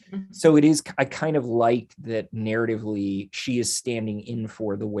 And Mhm. so it is, I kind of like that narratively she is standing in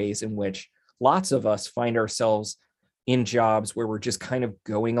for the ways in which lots of us find ourselves in jobs where we're just kind of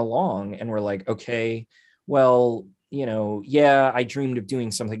going along and we're like, okay, well, you know, yeah, I dreamed of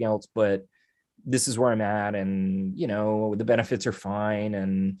doing something else, but this is where I'm at. And, you know, the benefits are fine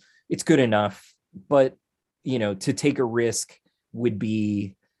and it's good enough. But, you know, to take a risk would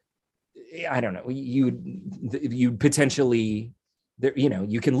be, I don't know, you potentially there, you know,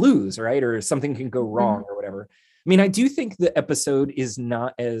 you can lose, right? Or something can go wrong Mhm. or whatever. I mean, I do think the episode is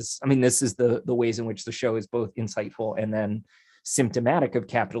not as, I mean, this is the ways in which the show is both insightful and then symptomatic of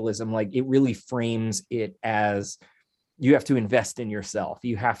capitalism. Like it really frames it as you have to invest in yourself.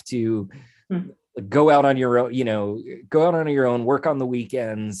 You have to Mhm. go out on your own, you know, go out on your own, work on the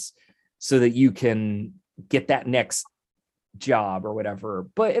weekends so that you can get that next job or whatever.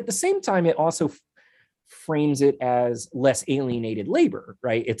 But at the same time, it also frames it as less alienated labor,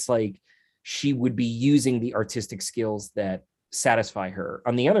 right? It's like she would be using the artistic skills that satisfy her.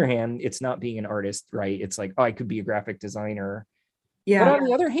 On the other hand, it's not being an artist, right? It's like, oh, I could be a graphic designer. But Yeah. on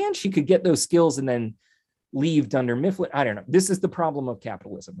the other hand, she could get those skills and then leave Dunder Mifflin. I don't know. This is the problem of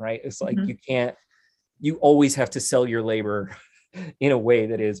capitalism, right? It's like Mhm. you can't, you always have to sell your labor in a way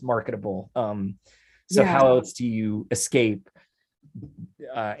that is marketable. So Yeah. how else do you escape?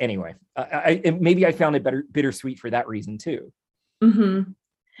 Anyway, maybe I found it bittersweet for that reason too. Mm-hmm.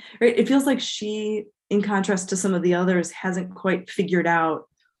 Right. It feels like she, in contrast to some of the others, hasn't quite figured out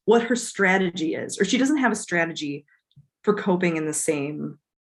what her strategy is, or she doesn't have a strategy for coping in the same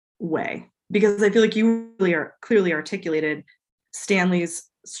way. Because I feel like you really are clearly articulated. Stanley's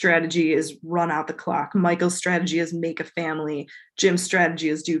strategy is run out the clock. Michael's strategy is make a family. Jim's strategy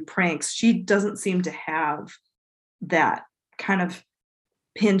is do pranks. She doesn't seem to have that kind of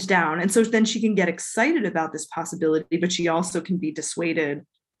pinned down. And so then she can get excited about this possibility, but she also can be dissuaded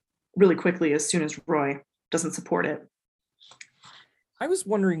really quickly as soon as Roy doesn't support it. I was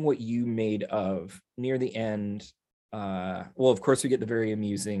wondering what you made of near the end. Well, of course, we get the very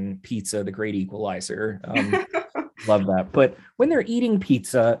amusing pizza, the great equalizer. Love that. But when they're eating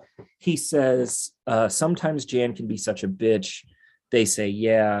pizza, he says, sometimes Jan can be such a bitch. They say,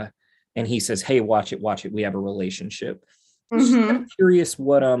 yeah. And he says, hey, watch it, watch it. We have a relationship. I was just kind Mm-hmm. of curious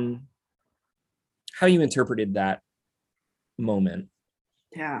what how you interpreted that moment.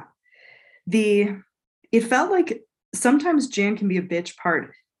 Yeah. The it felt like sometimes Jan can be a bitch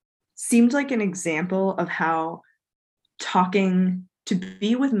part seemed like an example of how talking to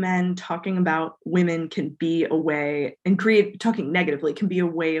be with men, talking about women can be a way and create talking negatively can be a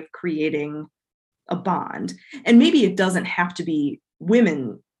way of creating a bond. And maybe it doesn't have to be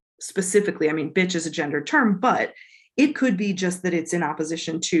women specifically. I mean, bitch is a gendered term, but it could be just that it's in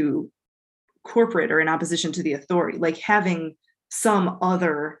opposition to corporate or in opposition to the authority, like having some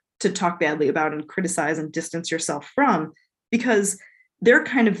other to talk badly about and criticize and distance yourself from, because they're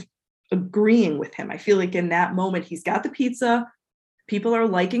kind of agreeing with him. I feel like in that moment, he's got the pizza, people are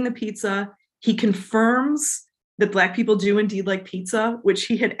liking the pizza. He confirms that Black people do indeed like pizza, which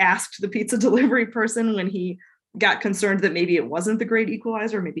he had asked the pizza delivery person when he got concerned that maybe it wasn't the great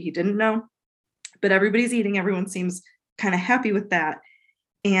equalizer, maybe he didn't know. But everybody's eating, everyone seems kind of happy with that.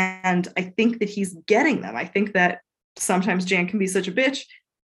 And I think that he's getting them. I think that sometimes Jan can be such a bitch.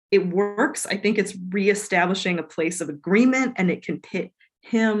 It works. I think it's reestablishing a place of agreement, and it can pit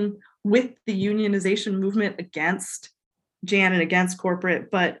him with the unionization movement against Jan and against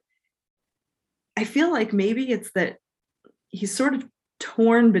corporate. But I feel like maybe it's that he's sort of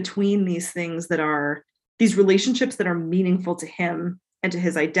torn between these things that are these relationships that are meaningful to him and to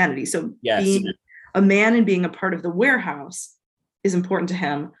his identity. So Yes. being a man and being a part of the warehouse is important to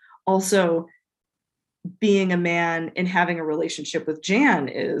him. Also, being a man and having a relationship with Jan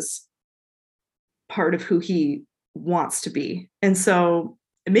is part of who he wants to be. And so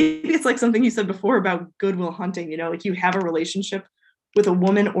maybe it's like something you said before about Goodwill Hunting, you know, like you have a relationship with a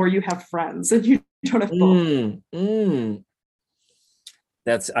woman or you have friends and you don't have both.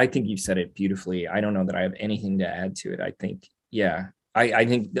 That's, I think you've said it beautifully. I don't know that I have anything to add to it. I think, yeah, I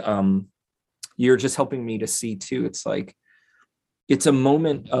think you're just helping me to see too. It's like, it's a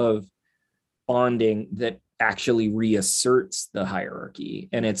moment of bonding that actually reasserts the hierarchy.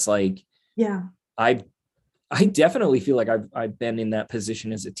 And it's like, Yeah. I I definitely feel like I've been in that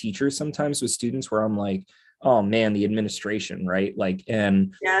position as a teacher sometimes with students where I'm like, oh man, the administration, right? Like,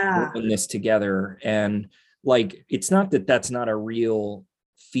 and we're Yeah. in this together. And like, it's not that that's not a real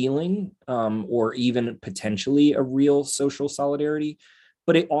feeling, or even potentially a real social solidarity,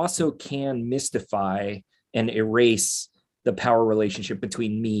 but it also can mystify and erase the power relationship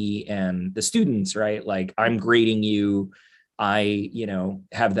between me and the students, right? Like, I'm grading you. I,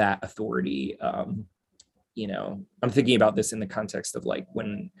 have that authority. I'm thinking about this in the context of like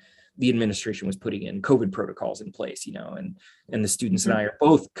when the administration was putting in COVID protocols in place, and the students and I are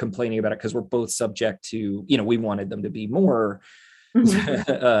both complaining about it because we're both subject to, we wanted them to be more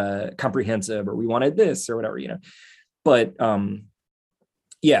comprehensive, or we wanted this or whatever, but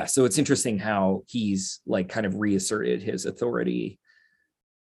yeah, so it's interesting how he's like kind of reasserted his authority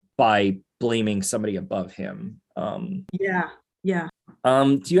by blaming somebody above him. Yeah. Yeah.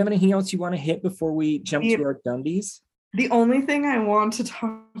 Do you have anything else you want to hit before we jump The, to our Dundies? the only thing I want to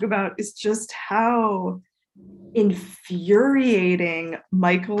talk about is just how infuriating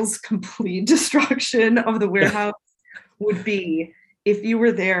Michael's complete destruction of the warehouse would be if you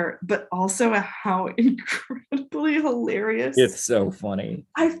were there, but also how incredibly hilarious. It's so funny.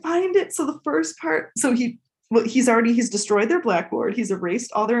 I find it. So the first part, so he's destroyed their blackboard. He's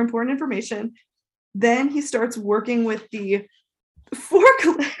erased all their important information. Then he starts working with the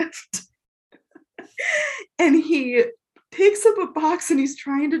forklift and he picks up a box and he's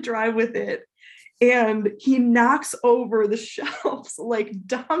trying to drive with it. And he knocks over the shelves like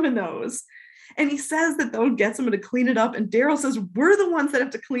dominoes. And he says that they'll get someone to clean it up. And Daryl says, we're the ones that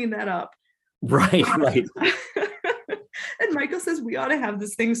have to clean that up. Right. And Michael says, we ought to have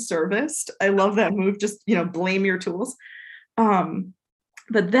this thing serviced. I love that move. Just, blame your tools.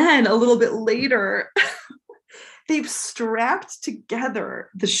 But then a little bit later, they've strapped together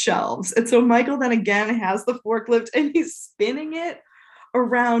the shelves. And so Michael then again has the forklift and he's spinning it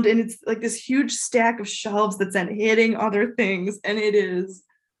around. And it's like this huge stack of shelves that's then hitting other things. And it is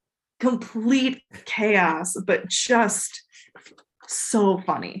complete chaos, but just so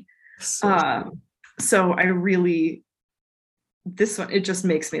funny. So I really, this one, it just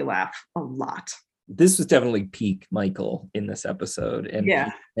makes me laugh a lot. This was definitely peak Michael in this episode. And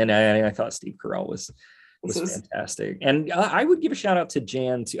yeah. And I thought Steve Carell was fantastic. And I would give a shout out to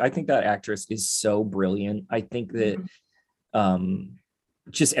Jan too. I think that actress is so brilliant. I think that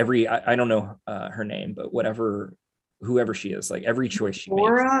just I don't know her name, but whoever she is, like every choice she makes.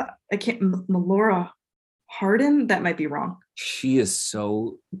 Melora Hardin, that might be wrong. She is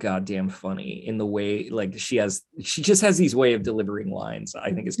so goddamn funny in the way, like she just has these way of delivering lines.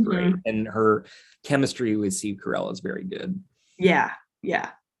 I think it's great. And her chemistry with Steve Carell is very good. Yeah,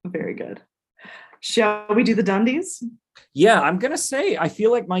 very good. Shall we do the Dundies? Yeah, I'm gonna say I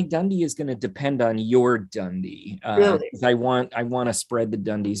feel like my Dundie is gonna depend on your Dundie. Really? I want to spread the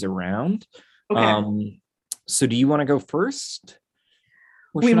Dundies around. Okay. So do you want to go first?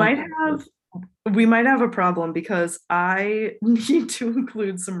 We might have a problem because I need to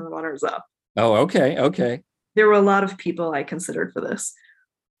include some runners up. Oh, okay. There were a lot of people I considered for this.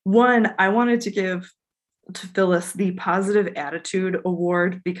 One, I wanted to give to Phyllis the Positive Attitude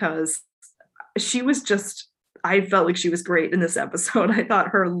Award because I felt like she was great in this episode. I thought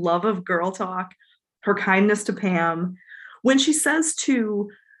her love of girl talk, her kindness to Pam, when she says to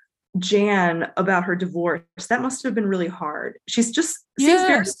Jan about her divorce, that must have been really hard. She's just seems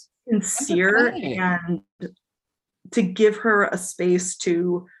very sincere, and to give her a space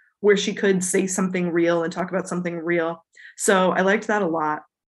to where she could say something real and talk about something real. So I liked that a lot.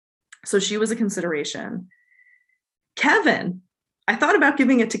 So she was a consideration. Kevin, I thought about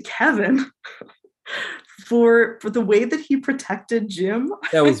giving it to Kevin for the way that he protected Jim.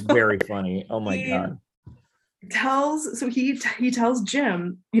 That was very funny. Oh my God. He tells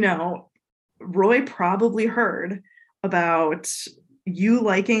Jim, Roy probably heard about you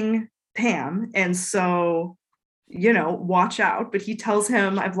liking Pam, and so watch out. But he tells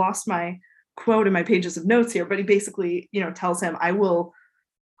him, I've lost my quote in my pages of notes here, but he basically tells him,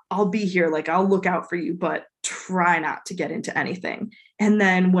 I'll be here, like I'll look out for you, but try not to get into anything. And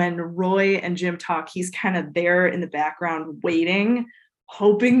then when Roy and Jim talk, he's kind of there in the background waiting,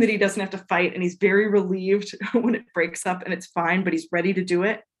 hoping that he doesn't have to fight, and he's very relieved when it breaks up and it's fine, but he's ready to do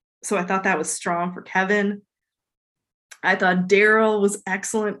it. So I thought that was strong for Kevin. I thought Daryl was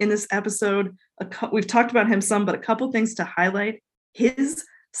excellent in this episode. We've talked about him some, but a couple things to highlight. His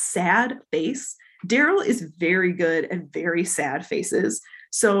sad face. Daryl is very good at very sad faces.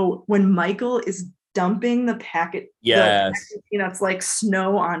 So when Michael is dumping the packet, the peanuts like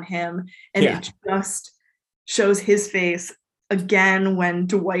snow on him, and it just shows his face again, when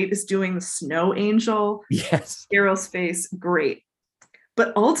Dwight is doing the snow angel, Yes. Daryl's face, great.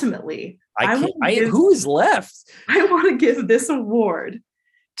 But ultimately, Who is left? I want to give this award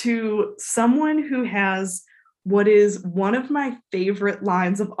to someone who has what is one of my favorite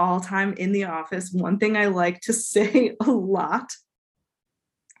lines of all time in The Office. One thing I like to say a lot.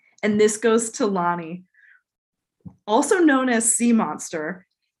 And this goes to Lonnie, also known as Sea Monster,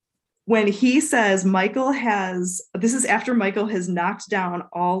 when he says this is after Michael has knocked down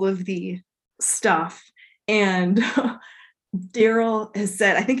all of the stuff, and Daryl has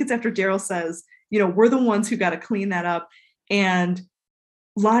said, I think it's after Daryl says, we're the ones who got to clean that up. And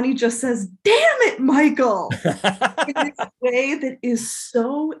Lonnie just says, damn it, Michael, in this way that is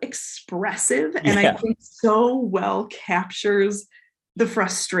so expressive and I think so well captures the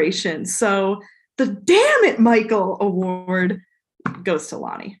frustration. So the damn it, Michael award goes to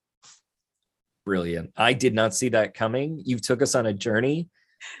Lonnie. Brilliant. I did not see that coming. You took us on a journey.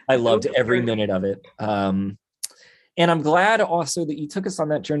 I loved every minute of it. And I'm glad also that you took us on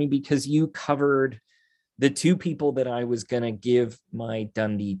that journey because you covered the two people that I was going to give my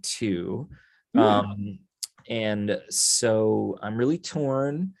Dundie to. And so I'm really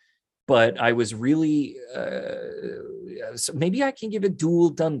torn, but I was really, so maybe I can give a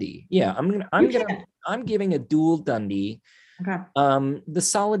dual Dundie. Yeah, I'm giving a dual Dundie. Okay. The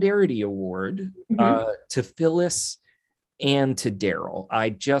Solidarity Award to Phyllis and to Daryl. I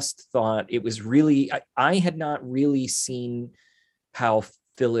just thought it was really, I had not really seen how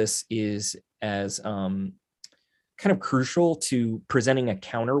Phyllis is as kind of crucial to presenting a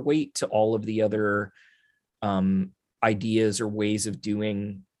counterweight to all of the other ideas or ways of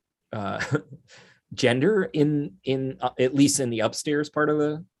doing gender in at least in the upstairs part of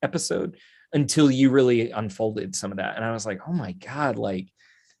the episode, until you really unfolded some of that. And I was like, oh my God, like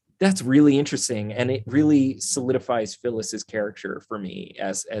that's really interesting. And it really solidifies Phyllis's character for me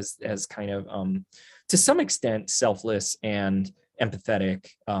as kind of to some extent selfless and empathetic.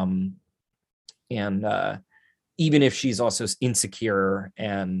 And even if she's also insecure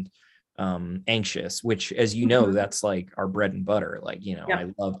and anxious, which, as you know, that's like our bread and butter. Like,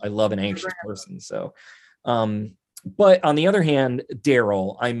 I love an anxious person. So, but on the other hand,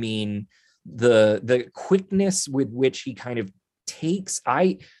 Daryl, I mean, the quickness with which he kind of takes,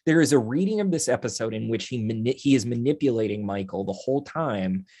 there is a reading of this episode in which he is manipulating Michael the whole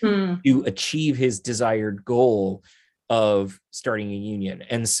time to achieve his desired goal of starting a union.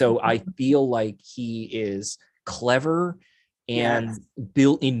 And so I feel like he is clever and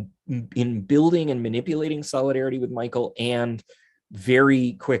built in building and manipulating solidarity with Michael, and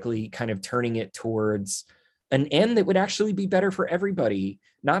very quickly kind of turning it towards an end that would actually be better for everybody,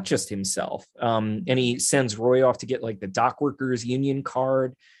 not just himself. And he sends Roy off to get like the dock workers union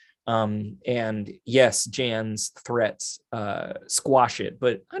card. And yes, Jan's threats squash it,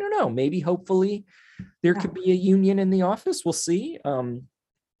 but I don't know, maybe hopefully there could be a union in the office. We'll see.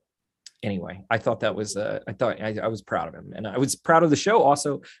 Anyway, I thought that was I was proud of him, and I was proud of the show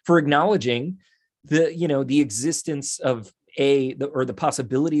also for acknowledging the existence of the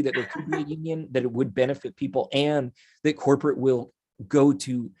possibility that there could be a union, that it would benefit people, and that corporate will go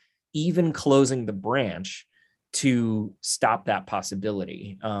to even closing the branch to stop that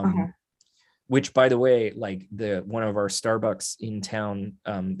possibility. Which, by the way, like one of our Starbucks in town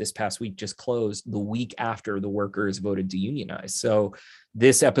this past week just closed the week after the workers voted to unionize. So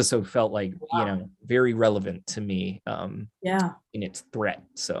this episode felt like, very relevant to me in its threat.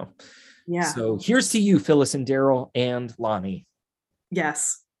 So here's to you, Phyllis and Daryl and Lonnie.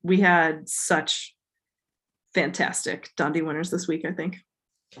 Yes, we had such fantastic Dundie winners this week, I think.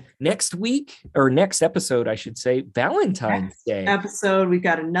 Next episode, I should say, Valentine's Day episode. We've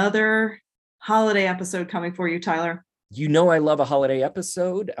got another holiday episode coming for you, Tyler. I love a holiday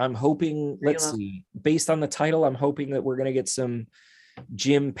episode. I'm hoping, based on the title, I'm hoping that we're going to get some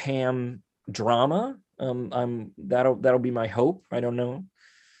Jim Pam drama. That'll be my hope. I don't know.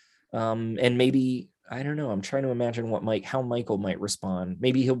 And maybe, I don't know. I'm trying to imagine how Michael might respond.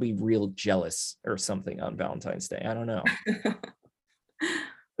 Maybe he'll be real jealous or something on Valentine's Day. I don't know.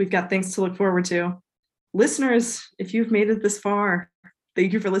 We've got things to look forward to. Listeners, if you've made it this far,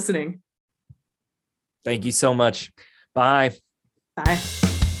 thank you for listening. Thank you so much. Bye. Bye.